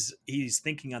like he's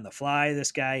thinking on the fly,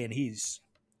 this guy, and he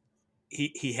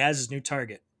has his new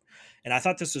target. And I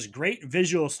thought this was great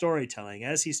visual storytelling.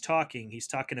 As he's talking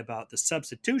about the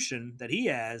substitution that he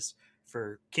has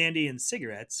for candy and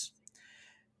cigarettes.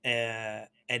 And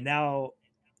now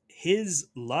his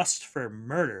lust for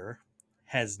murder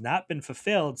has not been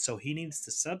fulfilled, so he needs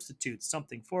to substitute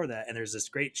something for that. And there's this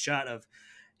great shot of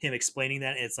him explaining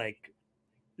that. It's like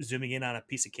zooming in on a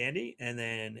piece of candy, and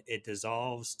then it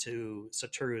dissolves to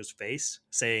Satoru's face,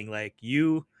 saying like,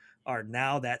 "You are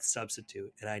now that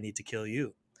substitute, and I need to kill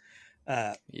you."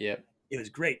 Yep. It was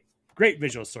great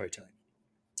visual storytelling.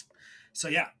 So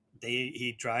yeah,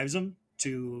 he drives them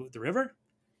to the river,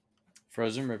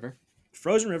 Frozen River.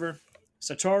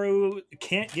 Satoru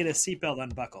can't get his seatbelt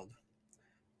unbuckled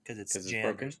because it's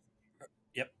jammed. Broken.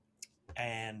 Yep.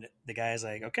 And the guy's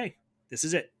like, "Okay, this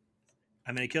is it.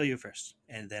 I'm going to kill you first,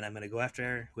 and then I'm going to go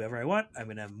after whoever I want. I'm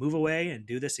going to move away and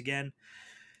do this again."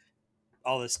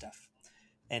 All this stuff.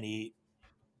 And he's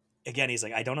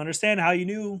like, "I don't understand how you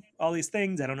knew all these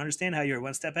things. I don't understand how you're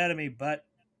one step ahead of me, but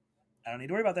I don't need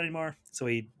to worry about that anymore." So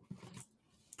he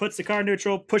puts the car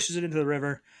neutral, pushes it into the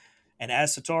river, and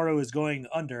as Satoru is going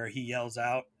under, he yells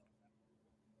out,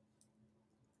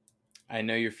 "I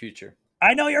know your future.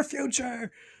 I know your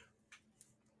future!"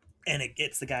 And it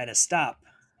gets the guy to stop.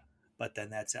 But then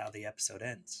that's how the episode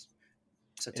ends.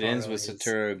 It ends with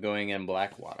Satoru going in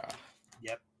black water.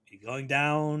 Yep. He's going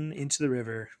down into the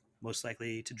river, most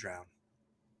likely to drown.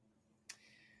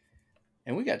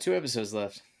 And we got 2 episodes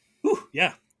left. Whew,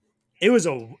 yeah. It was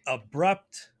a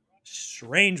abrupt,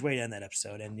 strange way to end that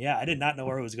episode. And yeah, I did not know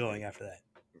where it was going after that.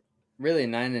 Really,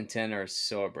 9 and 10 are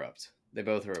so abrupt. They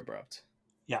both are abrupt.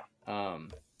 Yeah.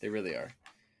 They really are.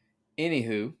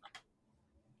 Anywho,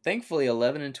 thankfully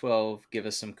 11 and 12 give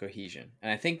us some cohesion.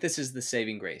 And I think this is the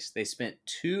saving grace. They spent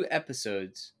 2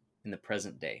 episodes in the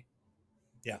present day.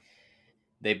 Yeah.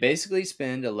 They basically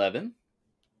spend 11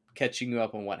 catching you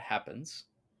up on what happens.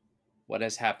 What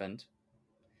has happened.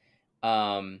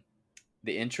 The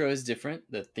intro is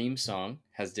different. The theme song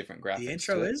has different graphics. The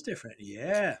intro is different.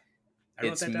 Yeah.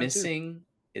 It's missing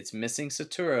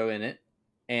Satoru in it,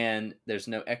 and there's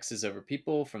no X's over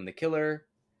people from the killer.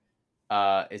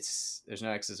 There's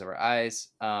no X's over eyes.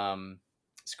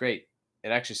 It's great. It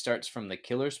actually starts from the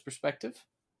killer's perspective.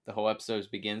 The whole episode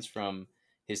begins from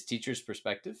his teacher's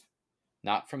perspective,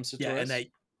 not from Satoru's. Yeah,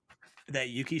 and that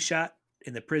Yuki shot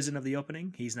in the prison of the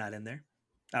opening, he's not in there.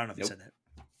 I don't know if you said that.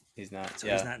 He's not. So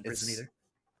he's not in prison either.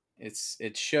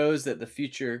 It shows that the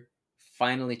future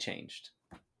finally changed.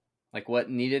 Like what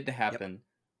needed to happen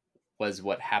was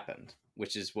what happened,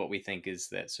 which is what we think is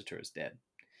that Satoru's dead.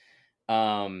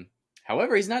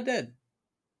 However, he's not dead.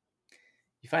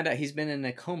 You find out he's been in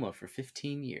a coma for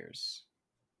 15 years.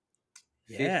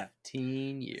 Yeah.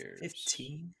 15 years.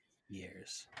 15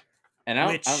 years. And I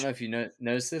Which don't know if you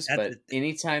noticed this, that but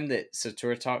anytime that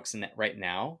Satoru talks right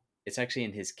now, it's actually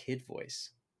in his kid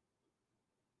voice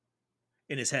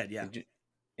in his head, yeah.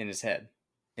 in his head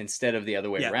instead of the other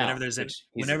way Yeah, around, which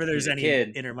he's a any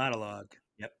kid inner monologue.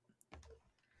 Yep.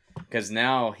 because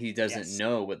now he doesn't Yes.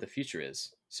 know what the future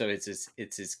is. So it's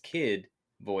his kid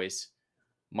voice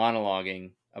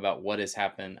monologuing about what has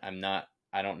happened.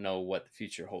 I don't know what the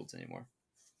future holds anymore.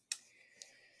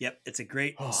 Yep, it's a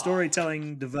great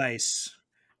storytelling device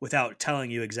without telling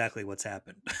you exactly what's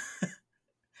happened.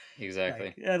 Exactly.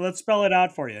 Like, yeah, let's spell it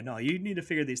out for you. No, you need to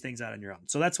figure these things out on your own.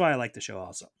 So that's why I like the show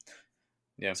also.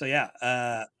 Yeah. So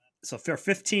yeah, so for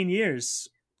 15 years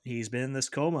he's been in this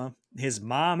coma. His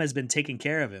mom has been taking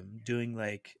care of him, doing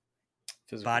like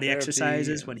Physical body therapy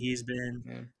exercises and- when he's been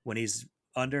yeah. when he's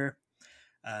under.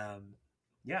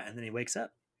 Yeah, and then he wakes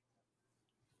up.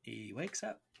 He wakes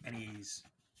up and he's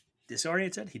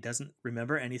disoriented. He doesn't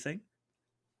remember anything.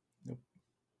 Nope.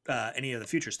 Any of the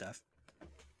future stuff.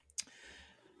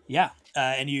 Yeah,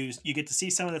 and you get to see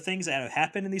some of the things that have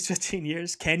happened in these 15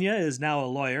 years. Kenya is now a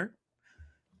lawyer.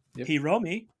 Yep.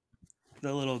 Hiromi,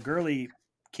 the little girly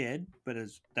kid, but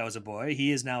that was a boy.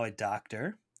 He is now a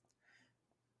doctor,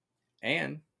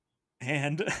 And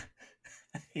and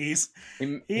he is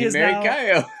married now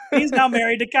Kaio. he's now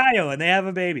married to Kaio, and they have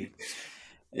a baby.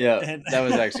 Yeah, And- that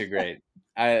was actually great.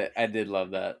 I did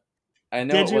love that. I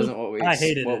know Did it you? wasn't what we I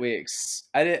hated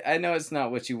it. I know it's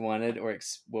not what you wanted or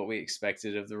what we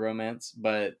expected of the romance,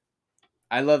 but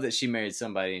I love that she married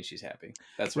somebody and she's happy.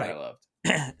 That's what I Right. loved.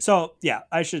 So yeah,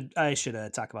 I should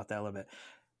talk about that a little bit.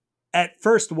 At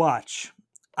first watch,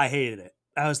 I hated it.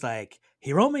 I was like,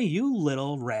 Hiromi, you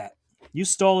little rat, you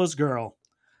stole his girl.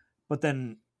 But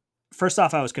then, first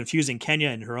off, I was confusing Kenya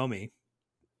and Hiromi.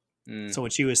 Mm. So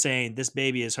when she was saying this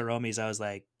baby is Hiromi's, I was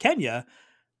like, Kenya.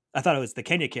 I thought it was the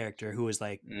Kenya character who was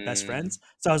like best friends.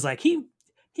 So I was like, he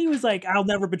was like, I'll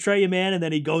never betray you, man. And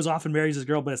then he goes off and marries his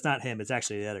girl, but it's not him. It's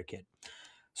actually the other kid.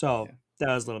 So that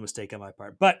was a little mistake on my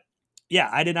part. But yeah,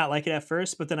 I did not like it at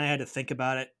first, but then I had to think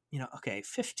about it. You know, okay,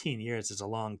 15 years is a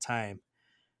long time.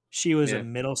 She was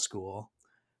in middle school.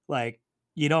 Like,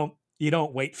 you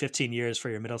don't wait 15 years for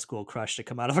your middle school crush to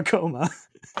come out of a coma.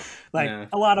 A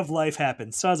lot of life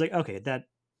happens. So I was like, okay, that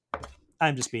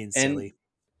I'm just being silly.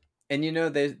 And you know,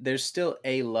 there's still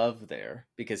a love there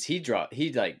because he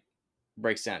like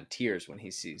breaks down in tears when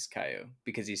he sees Kaio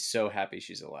because he's so happy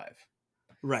she's alive.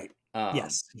 Right.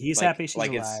 Yes, he's happy she's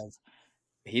alive.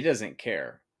 He doesn't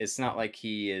care. It's not like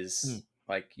he is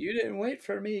like, you didn't wait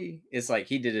for me. It's like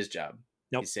he did his job.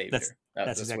 Nope. He saved her.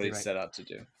 That's exactly what he set out to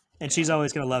do. And she's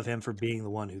always going to love him for being the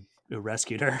one who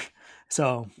rescued her.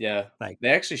 So yeah, like they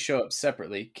actually show up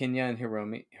separately. Kenya and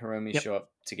Hiromi show up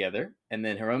together, and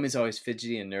then Hiromi's always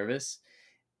fidgety and nervous.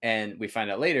 And we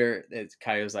find out later that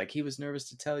Kaio's like, he was nervous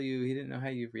to tell you. He didn't know how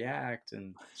you react.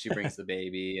 And she brings the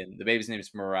baby, and the baby's name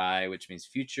is Mirai, which means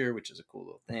future, which is a cool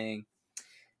little thing.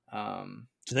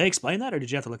 Did they explain that, or did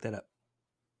you have to look that up?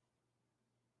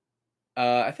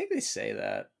 I think they say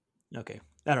that. Okay,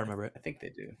 I don't remember it. I think they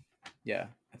do. Yeah,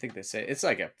 I think they say it's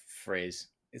like a phrase.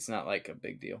 It's not like a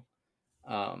big deal.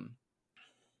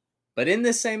 But in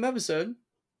this same episode,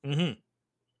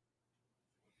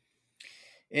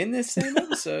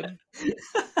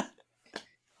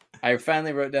 I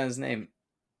finally wrote down his name,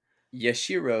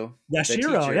 Yashiro.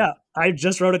 Yashiro, yeah, I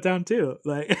just wrote it down too.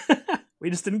 Like we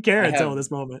just didn't care until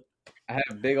this moment. I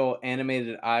have big old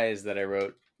animated eyes that I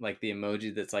wrote, like the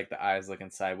emoji that's like the eyes looking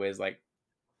sideways, like,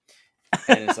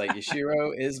 and it's like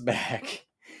Yashiro is back.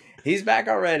 He's back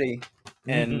already.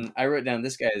 And I wrote down,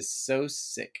 this guy is so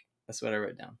sick. That's what I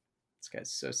wrote down. This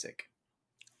guy's so sick.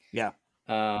 Yeah.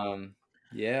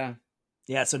 Yeah.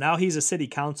 Yeah. So now he's a city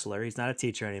councilor. He's not a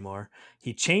teacher anymore.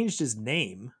 He changed his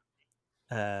name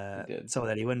so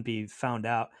that he wouldn't be found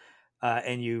out.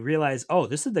 And you realize, oh,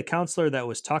 this is the counselor that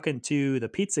was talking to the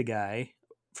pizza guy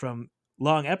from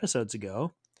long episodes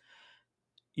ago.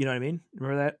 You know what I mean?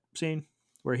 Remember that scene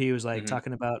where he was like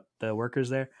talking about the workers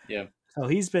there? Yeah. So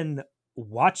he's been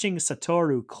watching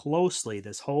Satoru closely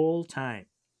this whole time.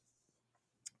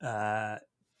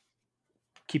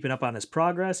 Keeping up on his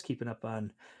progress, keeping up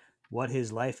on what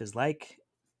his life is like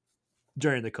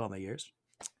during the coma years.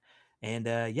 And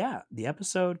yeah, the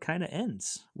episode kind of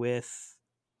ends with,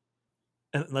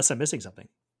 unless I'm missing something.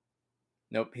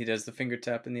 Nope, he does the finger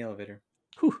tap in the elevator.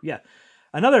 Whew, yeah.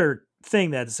 Another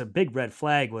thing that's a big red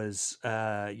flag was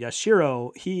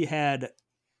Yashiro. He had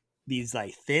these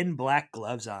like thin black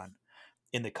gloves on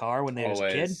in the car when they was a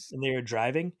kid and they were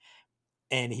driving.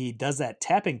 And he does that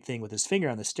tapping thing with his finger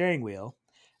on the steering wheel.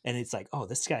 And it's like, oh,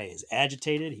 this guy is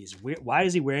agitated. He's weird. Why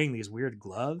is he wearing these weird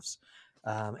gloves?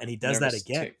 And he does that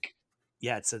again. Tick.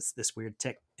 yeah, it's this weird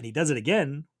tick, and he does it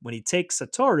again when he takes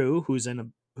Satoru,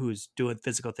 who's doing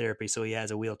physical therapy, so he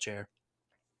has a wheelchair,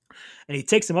 and he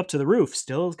takes him up to the roof.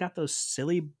 Still got those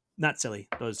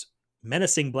those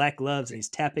menacing black gloves, and he's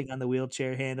tapping on the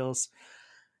wheelchair handles.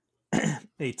 And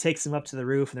he takes him up to the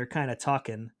roof, and they're kind of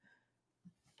talking,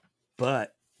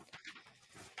 but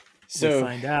we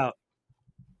find out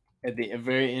at the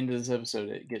very end of this episode,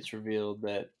 it gets revealed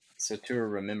that Satoru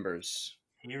remembers.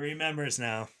 He remembers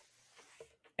now.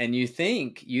 And you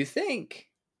think,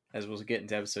 as we'll get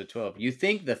into episode 12, you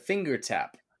think the finger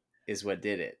tap is what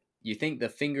did it. You think the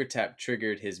finger tap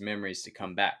triggered his memories to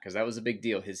come back, because that was a big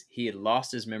deal. He had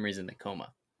lost his memories in the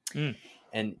coma.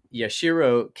 And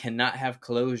Yashiro cannot have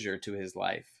closure to his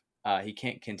life. He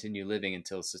can't continue living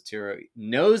until Satoru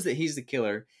knows that he's the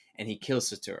killer and he kills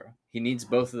Satoru. He needs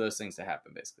both of those things to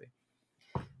happen, basically.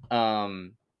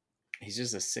 He's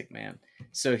just a sick man.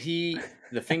 So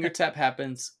the finger tap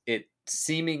happens. It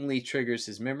seemingly triggers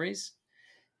his memories,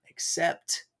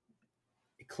 except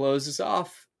it closes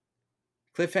off.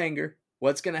 Cliffhanger.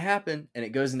 What's going to happen? And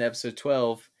it goes into episode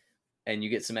 12, and you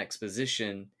get some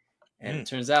exposition. And it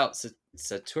turns out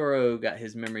Satoru got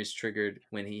his memories triggered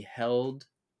when he held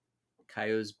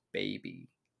Kaio's baby.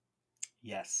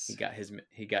 Yes, he got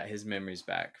his memories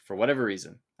back for whatever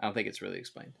reason. I don't think it's really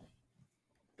explained.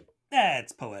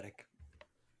 It's poetic.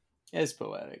 It's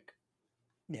poetic.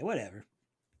 Yeah, whatever.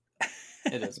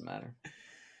 It doesn't matter.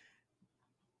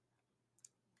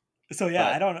 So yeah,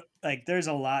 I don't like. There's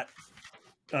a lot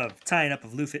of tying up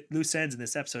of loose ends in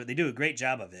this episode. They do a great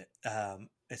job of it.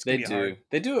 They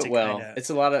do it well. It's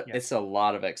a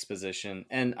lot of exposition,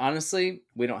 and honestly,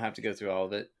 we don't have to go through all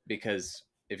of it, because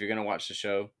if you're gonna watch the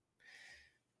show,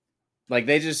 like,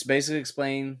 they just basically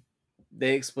explain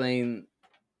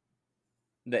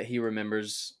that he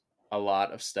remembers a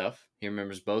lot of stuff. He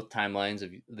remembers both timelines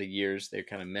of the years. They're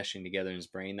kind of meshing together in his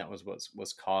brain. That was what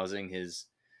was causing his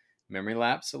memory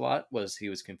lapse a lot, was he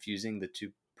was confusing the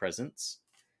two presents.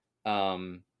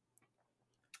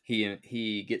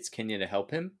 He gets Kenya to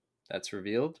help him. That's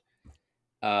revealed.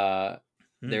 There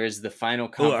is the final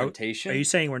confrontation. Are you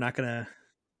saying we're not gonna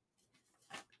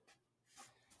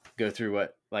go through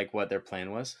what their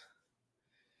plan was?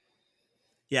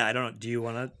 Yeah, I don't know. Do you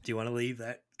want to leave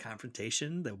that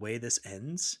confrontation the way this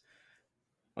ends?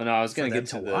 Well, no, I was going to get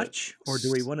to the watch, or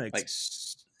do we want to?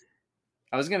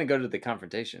 I was going to go to the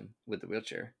confrontation with the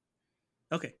wheelchair.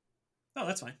 Okay. Oh,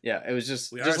 that's fine. Yeah, it was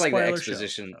just like the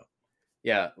exposition. Show, so.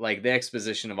 Yeah, like the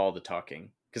exposition of all the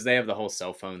talking, because they have the whole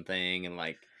cell phone thing and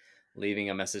like leaving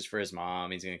a message for his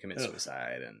mom. He's going to commit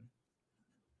suicide, and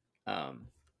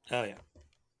oh yeah.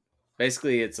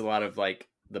 Basically, it's a lot of like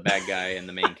the bad guy and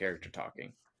the main character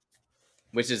talking,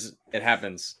 it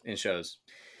happens in shows.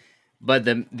 But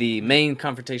the main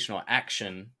confrontational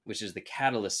action, which is the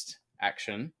catalyst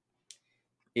action,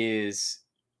 is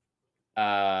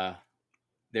there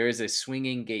is a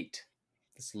swinging gate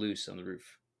that's loose on the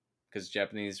roof, because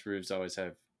Japanese roofs always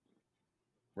have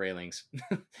railings.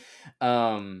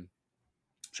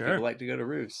 Sure. People like to go to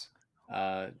roofs.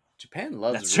 Japan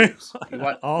loves roofs.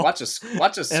 Watch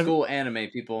a school anime,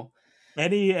 people.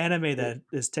 Any anime that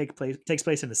takes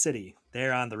place in the city,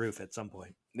 they're on the roof at some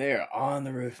point. They're on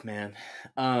the roof, man.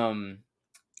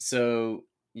 So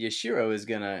Yashiro is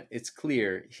it's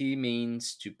clear he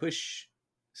means to push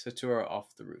Satoru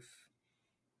off the roof.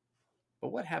 But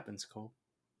what happens, Cole?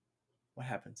 What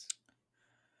happens?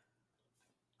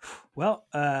 Well,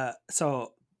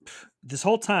 so this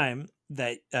whole time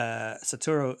that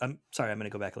Satoru, I'm sorry, I'm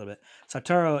going to go back a little bit.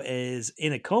 Satoru is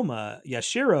in a coma.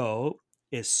 Yashiro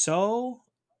is so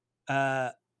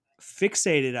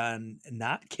fixated on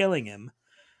not killing him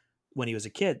when he was a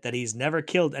kid that he's never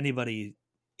killed anybody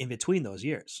in between those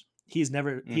years. He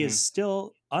has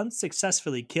still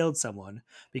unsuccessfully killed someone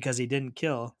because he didn't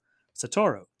kill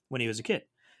Satoru when he was a kid,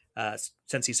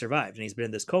 since he survived, and he's been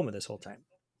in this coma this whole time.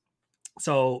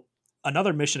 So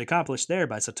another mission accomplished there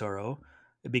by Satoru.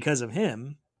 Because of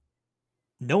him,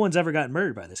 no one's ever gotten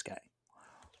murdered by this guy.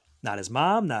 Not his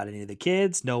mom, not any of the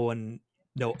kids, no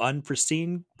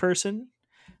unforeseen person.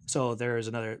 So there's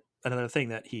another thing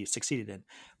that he succeeded in.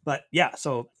 But yeah,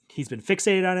 so he's been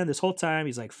fixated on him this whole time.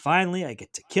 He's like, finally, I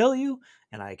get to kill you,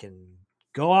 and I can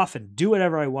go off and do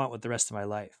whatever I want with the rest of my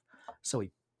life. So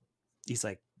he's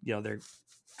like,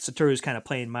 Satoru's kind of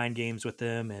playing mind games with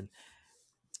him, and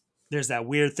there's that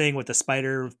weird thing with the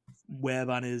spider web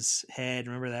on his head.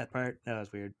 Remember that part? That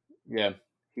was weird. Yeah.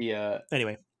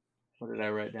 Anyway, what did I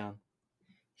write down?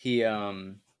 He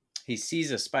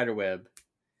sees a spider web,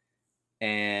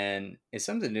 and it's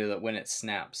something new that when it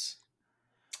snaps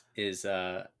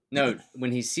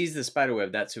when he sees the spider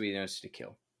web, that's who he knows to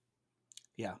kill.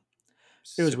 Yeah.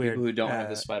 It was So weird. people who don't have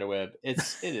the spider web, it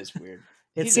is weird.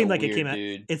 It He's seemed a like it weird came out.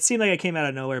 dude. It seemed like it came out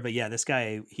of nowhere, but yeah, this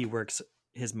guy, he works.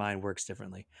 His mind works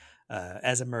differently,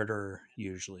 as a murderer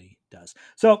usually does.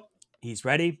 So he's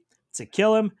ready to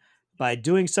kill him. By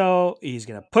doing so, he's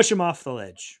gonna push him off the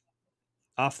ledge,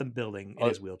 off the building in Oh,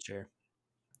 his wheelchair.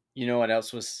 you know what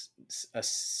else was a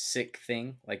sick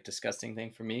thing, like disgusting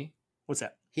thing for me? What's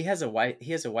that? He has a wife.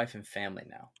 He has a wife and family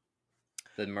now.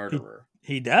 The He, murderer.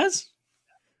 he does.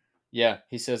 Yeah,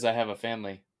 he says I have a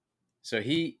family. So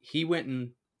he went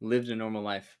and lived a normal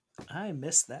life. I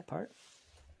missed that part.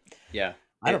 Yeah,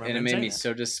 I don't and remember it him made saying me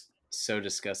that. so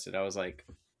disgusted. I was like,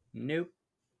 nope,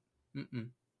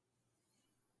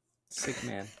 sick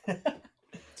man.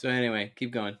 So anyway,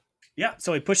 keep going. Yeah.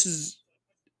 So he pushes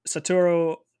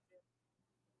Satoru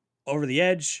over the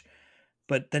edge,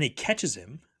 but then he catches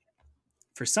him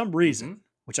for some reason, Mm-hmm.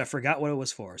 which I forgot what it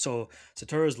was for. So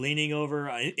Satoru's leaning over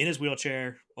in his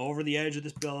wheelchair over the edge of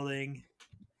this building.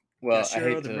 Well, I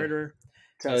Yashiro, hate the to murderer,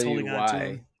 tell is you holding on to why.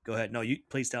 him. Go ahead. No, you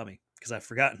please tell me because I've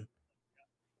forgotten.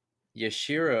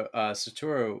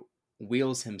 Satoru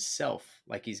wheels himself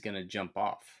like he's gonna jump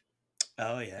off,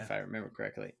 Oh yeah. if I remember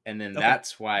correctly, and then Okay.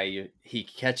 that's why he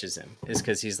catches him, is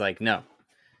because he's like, no,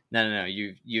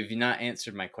 you've not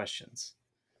answered my questions,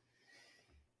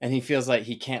 and he feels like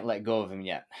he can't let go of him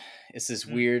yet. It's this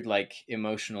weird, like,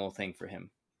 emotional thing for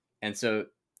him, and so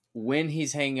when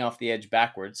he's hanging off the edge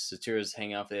backwards, Satoru's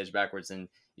hanging off the edge backwards, and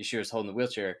Yashiro's holding the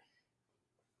wheelchair.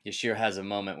 Yashiro has a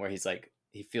moment where he's like,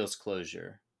 he feels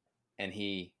closure, and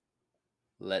he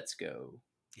lets go.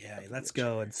 Yeah, let's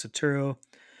go. And Satoru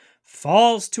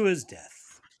falls to his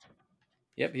death.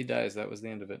 Yep, he dies. That was the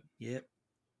end of it. Yep.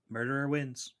 Murderer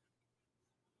wins.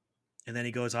 And then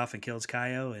he goes off and kills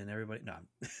Kaio and everybody. No.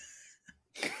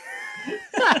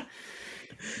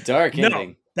 Dark ending.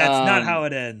 No, that's not how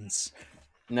it ends.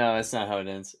 No, that's not how it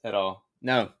ends at all.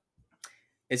 No.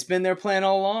 It's been their plan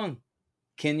all along.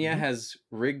 Kenya has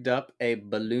rigged up a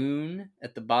balloon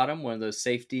at the bottom, one of those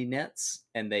safety nets,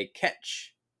 and they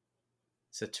catch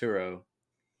Satoru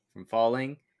from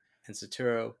falling, and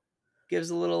Satoru gives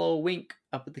a little old wink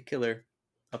up at the killer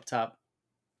up top.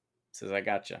 Says, I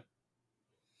gotcha.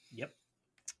 Yep.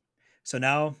 So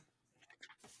now,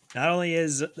 not only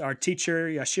is our teacher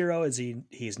Yashiro,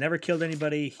 he's never killed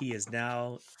anybody, he is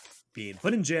now being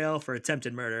put in jail for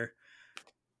attempted murder.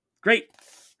 Great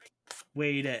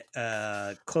way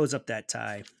to close up that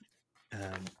tie.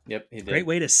 Yep, he did. Great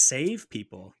way to save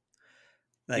people.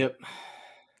 Like,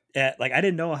 yep. Like I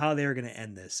didn't know how they were going to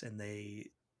end this, and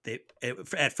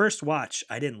at first watch,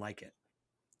 I didn't like it.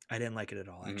 I didn't like it at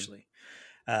all, actually.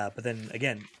 But then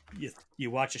again,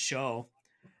 you watch a show.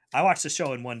 I watched the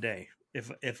show in one day.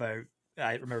 If I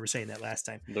remember saying that last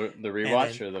time. The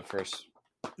rewatch or the first?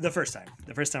 The first time.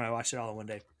 The first time I watched it all in one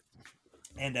day.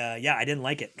 And yeah, I didn't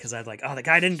like it because I was like, oh, the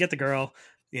guy didn't get the girl.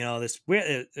 You know, this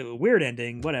weird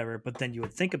ending, whatever. But then you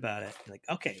would think about it, like,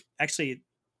 okay, actually,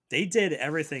 they did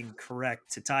everything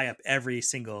correct to tie up every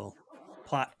single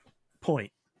plot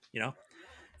point. You know.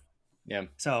 Yeah.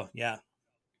 So yeah.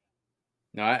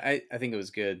 No, I think it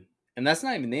was good, and that's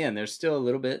not even the end. There's still a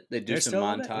little bit. They do some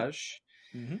montage.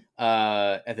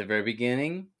 At the very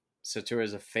beginning, Satoru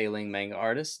is a failing manga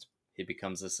artist. He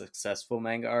becomes a successful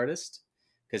manga artist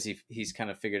because he's kind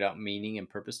of figured out meaning and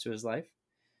purpose to his life.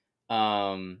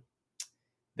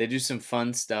 They do some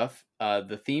fun stuff.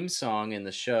 The theme song in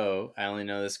the show, I only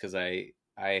know this because I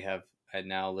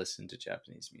now listen to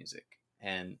Japanese music,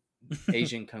 and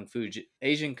Asian Kung Fu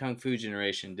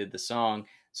Generation did the song.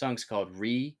 The song's called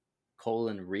Re: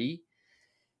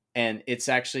 and it's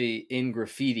actually in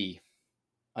graffiti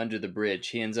under the bridge.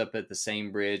 He ends up at the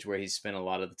same bridge where he spent a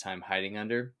lot of the time hiding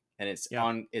under, and it's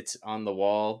on the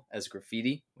wall as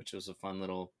graffiti, which was a fun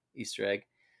little Easter egg.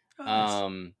 Oh,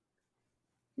 nice.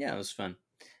 Yeah, it was fun.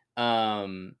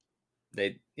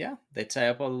 They tie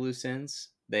up all the loose ends.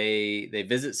 They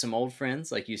visit some old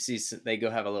friends. Like you see, they go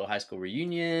have a little high school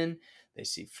reunion. They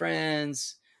see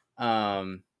friends.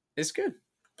 It's good.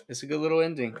 It's a good little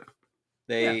ending.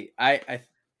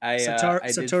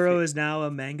 Satoru is now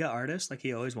a manga artist, like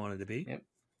he always wanted to be.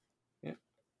 Yep.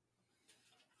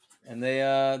 And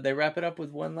they wrap it up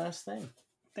with one last thing.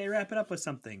 They wrap it up with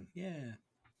something. Yeah.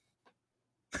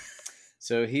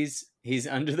 So he's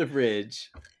under the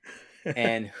bridge,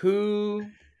 and who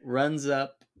runs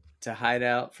up to hide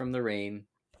out from the rain?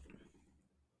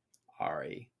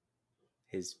 Ari,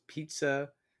 his pizza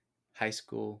high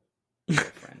school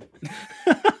girlfriend.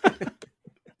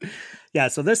 Yeah,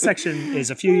 so this section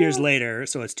is a few years later,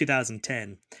 so it's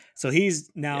 2010. So he's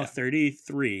now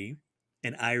 33,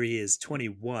 and Irie is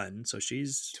 21, so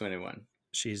she's 21.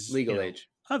 She's legal age.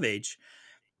 Of age.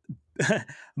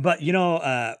 But you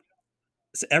know,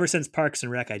 ever since Parks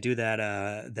and Rec, I do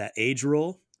that age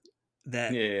rule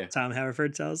that Yeah, yeah. Tom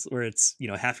Haverford tells, where it's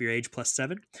half your age plus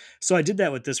 7. So I did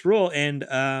that with this rule, and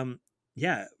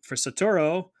yeah, for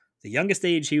Satoru, the youngest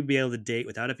age he would be able to date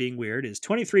without it being weird is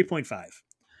 23.5.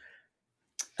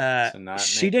 So not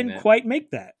She making didn't it. quite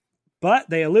make that, but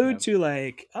they allude Yep. to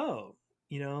like, oh,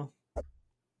 you know,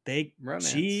 Romance.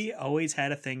 she always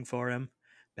had a thing for him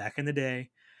back in the day,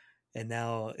 and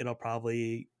now it'll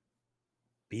probably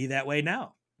be that way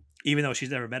now, even though she's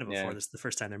never met him before. Yeah. This is the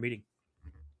first time they're meeting.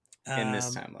 In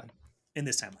this Um, timeline. in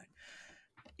this timeline,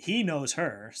 he knows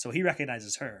her, so he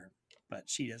recognizes her, but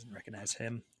she doesn't recognize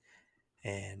him.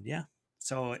 And yeah,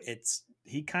 so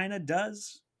he kind of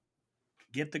does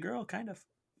get the girl, kind of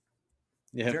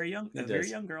Yeah. very young, He a very does.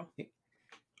 young girl.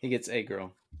 He gets a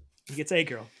girl. He gets a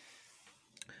girl.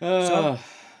 So Uh,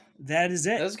 that is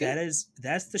it. That was good.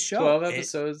 That's the show. 12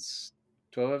 episodes.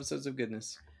 12 episodes of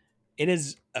goodness. It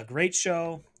is a great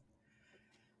show.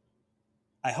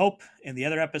 I hope in the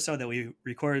other episode that we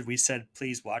recorded, we said,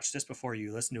 please watch this before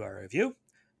you listen to our review,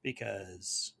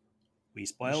 because we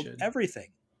spoiled should.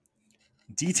 everything,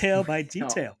 detail by No,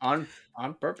 detail. on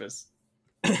purpose.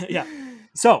 Yeah.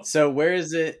 So where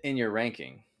is it in your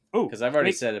ranking? oh, Because I've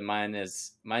already great. said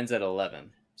mine's at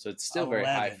 11, so it's still very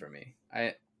high 11. for me.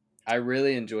 I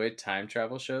really enjoy time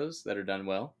travel shows that are done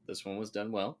well. This one was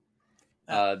done well.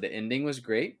 The ending was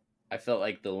great. I felt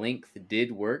like the length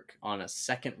did work. On a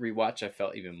second rewatch, I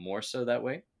felt even more so that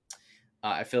way.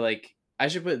 I feel like I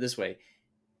should put it this way.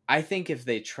 I think if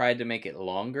they tried to make it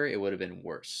longer, it would have been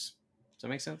worse. Does that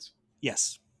make sense?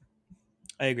 Yes,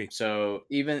 I agree. So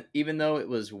even though it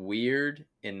was weird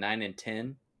in 9 and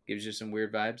 10, gives you some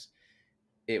weird vibes,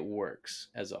 it works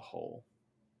as a whole.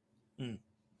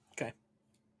 Okay.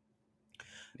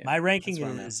 Yeah, My ranking that's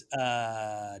where I'm at.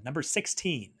 is number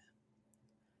 16.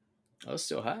 Oh, it's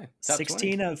still high. Top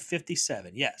 16 20. of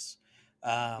 57. Yes.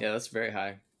 Yeah, that's very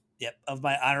high. Yep. Of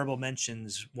my honorable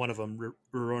mentions, one of them,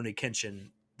 Rurouni Kenshin,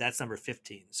 that's number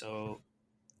 15. So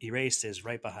Erased is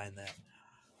right behind that.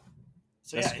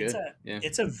 So That's yeah, good.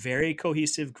 it's a very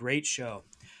cohesive, great show.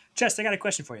 Chest, I got a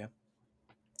question for you.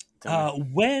 Tell me.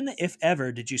 When, if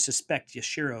ever, did you suspect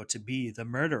Yashiro to be the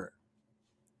murderer?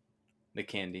 The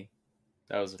candy.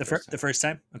 That was The first time. first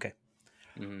time? Okay.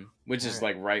 Mm-hmm. Which is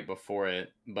Alright. like right before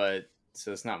it, but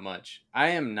so it's not much. I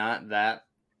am not that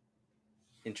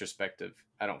introspective.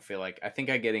 I don't feel like. I think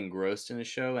I get engrossed in a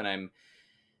show, and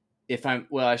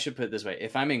I should put it this way: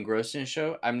 if I'm engrossed in a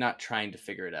show, I'm not trying to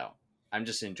figure it out. I'm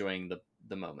just enjoying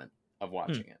the moment of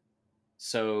watching it.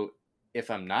 So if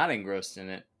I'm not engrossed in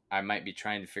it, I might be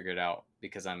trying to figure it out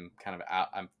because I'm kind of out.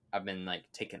 I've been like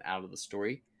taken out of the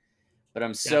story, but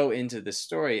I'm so into this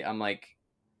story. I'm like,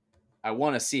 I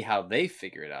want to see how they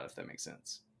figure it out, if that makes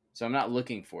sense. So I'm not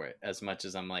looking for it as much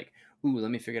as I'm like, ooh,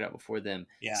 let me figure it out before them.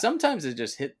 Yeah. Sometimes it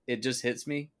just hits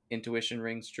me. Intuition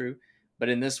rings true. But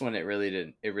in this one, it really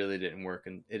didn't work,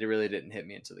 and it really didn't hit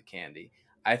me into the candy.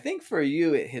 I think for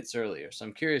you, it hits earlier. So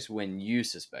I'm curious when you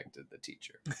suspected the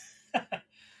teacher.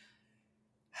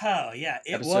 Oh yeah,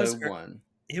 Episode 1.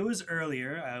 It was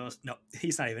earlier. No,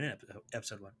 he's not even in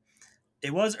episode 1.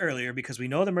 It was earlier because we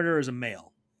know the murderer is a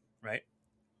male, right?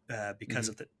 Because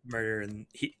of the murder, and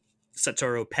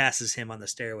Satoru passes him on the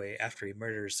stairway after he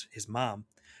murders his mom,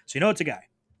 so you know it's a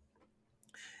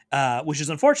guy. Which is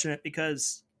unfortunate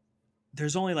because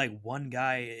there's only like one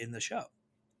guy in the show.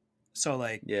 So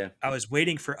like, Yeah. I was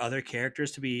waiting for other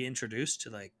characters to be introduced to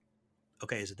like,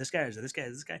 okay, is it this guy? Is it this guy?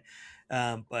 Is this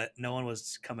guy? But no one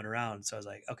was coming around. So I was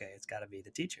like, okay, it's got to be the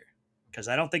teacher. Because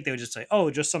I don't think they would just say, oh,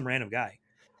 just some random guy.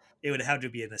 It would have to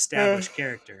be an established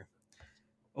character.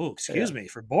 Oh, excuse me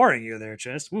for boring you there,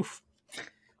 Chest. Woof.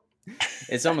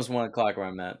 It's almost 1:00 where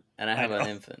I'm at, and I have an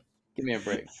infant. Give me a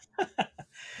break.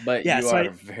 But Yeah, you so are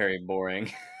very boring.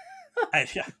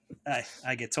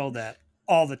 I get told that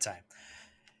all the time.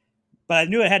 But I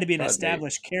knew it had to be an Probably.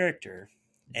 established character,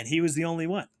 and he was the only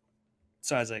one.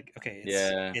 So I was like, okay,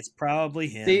 it's probably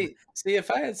him. See, if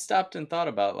I had stopped and thought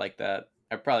about it like that,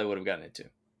 I probably would have gotten it too.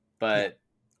 But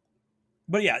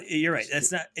yeah, you're right.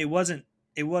 That's not. It wasn't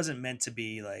meant to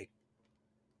be like.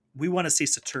 We want to see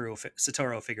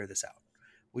Satoru figure this out.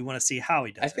 We want to see how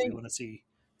he does it. We want to see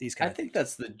these kind of things.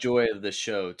 That's the joy of the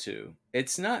show too.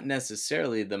 It's not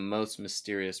necessarily the most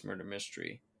mysterious murder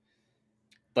mystery,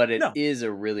 but it is a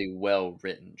really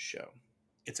well-written show.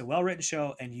 It's a well-written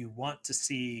show, and you want to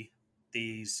see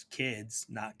these kids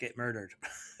not get murdered.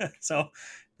 So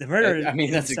the murder, I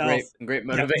mean, that's himself, a great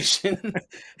motivation.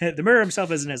 Yeah. The murder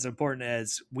himself isn't as important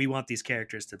as we want these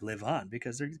characters to live on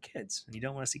because they're kids, and you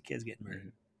don't want to see kids getting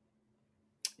murdered.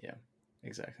 Yeah,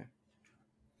 exactly.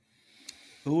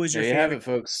 Who was your There you have favorite? it,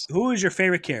 folks. Who is your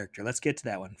favorite character? Let's get to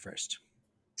that one first.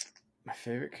 My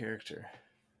favorite character.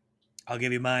 I'll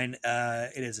give you mine.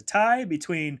 It is a tie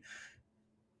between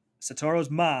Satoru's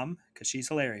mom, because she's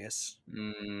hilarious.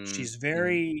 She's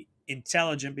very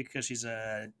intelligent because she's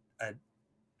a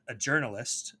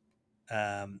journalist.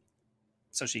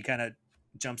 So she kind of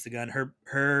jumps the gun.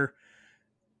 Her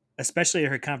especially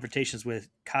her confrontations with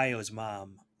Kaio's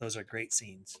mom. Those are great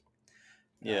scenes.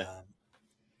 Yeah.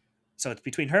 So it's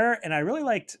between her and I really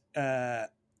liked Irie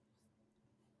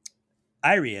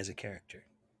as a character.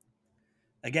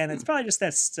 Again, it's probably just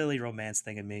that silly romance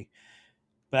thing in me,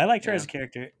 but I liked her as a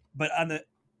character. But on the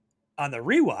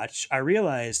rewatch, I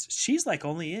realized she's like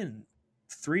only in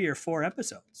 3 or 4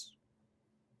 episodes.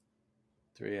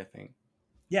 3, I think.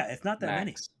 Yeah, it's not that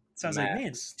many. So I was like,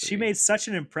 man, she made such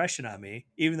an impression on me,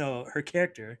 even though her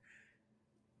character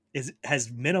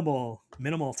has minimal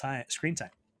screen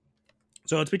time.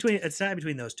 So it's tied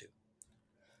between those two.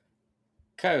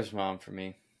 Kaio's mom for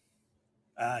me.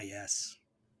 Ah, yes.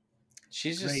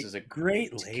 She's just is a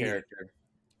great character.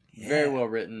 Yeah. Very well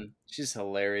written. She's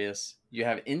hilarious. You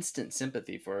have instant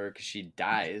sympathy for her because she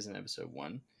dies in episode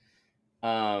 1.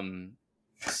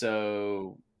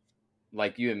 So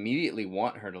like you immediately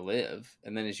want her to live,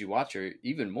 and then as you watch her,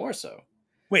 even more so.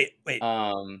 Wait.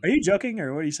 Are you joking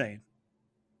or what are you saying?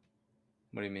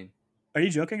 What do you mean? Are you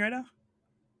joking right now?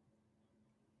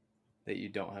 That you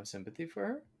don't have sympathy for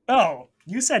her? Oh,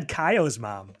 you said Kaio's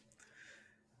mom.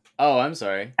 Oh, I'm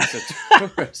sorry.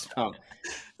 Satoru's mom.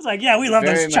 It's like, yeah, we love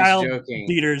Very those child joking.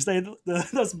 beaters.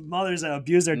 Those mothers that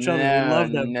abuse their children. We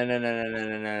love them.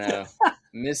 No.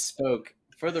 Misspoke.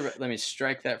 Let me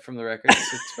strike that from the record.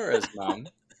 Satoru's mom.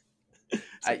 You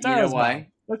know why?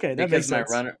 Mom. Okay, that because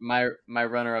makes sense. my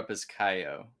runner up is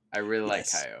Kaio. I really like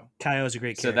Kaio. Kaio is a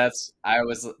great character. So that's I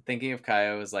was thinking of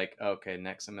Kaio. I was like, okay,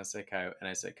 next I'm gonna say Kaio, and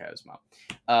I said Kaio's mom.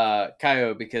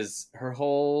 Kaio, because her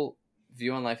whole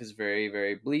view on life is very,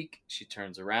 very bleak. She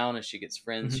turns around and she gets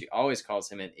friends. She always calls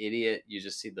him an idiot. You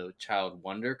just see the child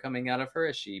wonder coming out of her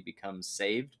as she becomes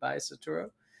saved by Satoru.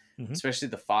 Especially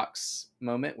the fox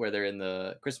moment where they're in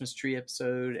the Christmas tree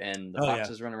episode and the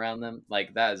foxes run around them.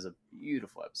 Like, that is a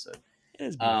beautiful episode. It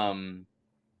is beautiful.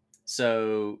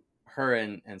 So her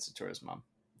and Satoru's mom,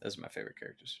 those are my favorite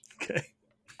characters. Okay.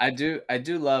 I do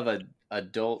love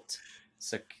adult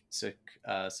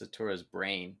Satoru's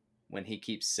brain when he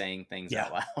keeps saying things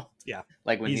out loud. Yeah.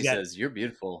 Like when he says, "You're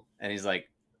beautiful," and he's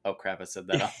like, "Oh crap, I said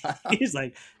that out loud." He's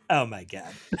like, "Oh my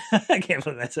god, I can't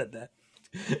believe I said that."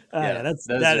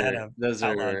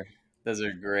 Those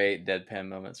are great deadpan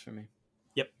moments for me.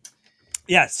 Yep.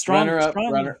 Yeah, strong.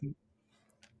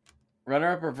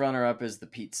 Runner up is the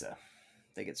pizza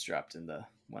that gets dropped in the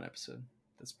one episode.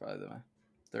 That's probably my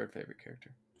third favorite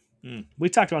character. We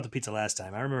talked about the pizza last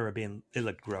time. I remember it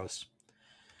looked gross.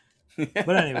 But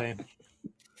anyway,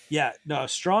 yeah, no,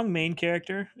 strong main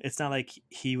character. It's not like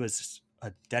he was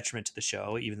a detriment to the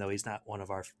show, even though he's not one of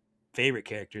our favorite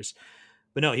characters.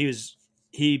 But no,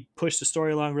 he pushed the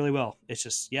story along really well. It's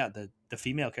just, the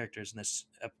female characters in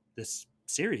this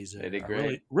series are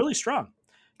really, really strong.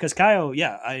 Because Kaio,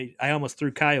 I almost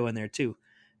threw Kaio in there too,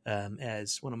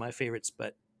 as one of my favorites,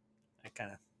 but I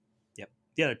kind of,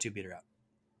 the other two beat her out.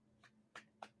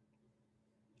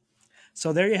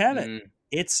 So there you have it.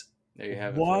 It's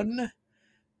 1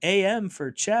 a.m.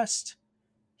 for Chest.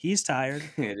 He's tired.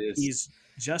 It is. He's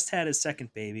just had his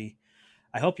second baby.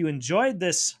 I hope you enjoyed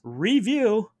this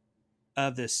review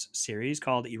of this series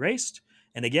called Erased.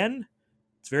 And again,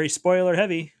 it's very spoiler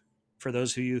heavy for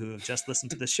those of you who have just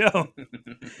listened to the show.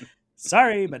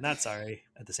 Sorry, but not sorry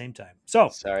at the same time. So,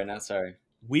 sorry, not sorry.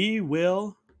 We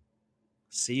will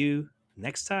see you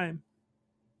next time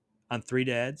on Three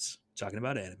Dads Talking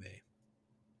About Anime.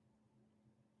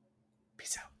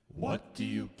 Peace out. What do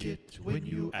you get when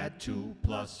you add 2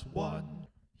 + 1?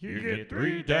 You get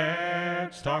 3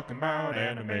 dads talking about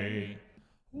anime.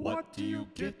 What do you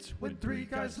get when 3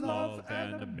 guys love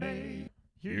anime?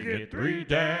 You get 3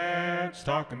 dads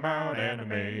talking about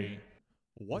anime.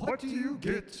 What do you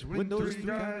get when those 3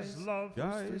 guys love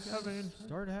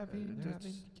start having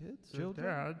kids, children,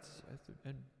 dads,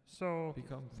 and so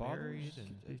become fathers,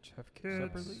 and each have kids,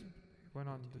 separately? went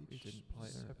on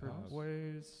separate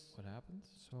ways. What happens?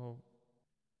 So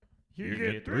you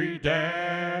get 3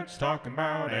 dads talking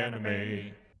about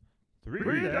anime.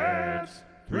 3 dads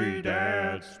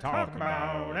talking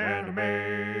about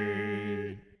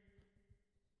anime.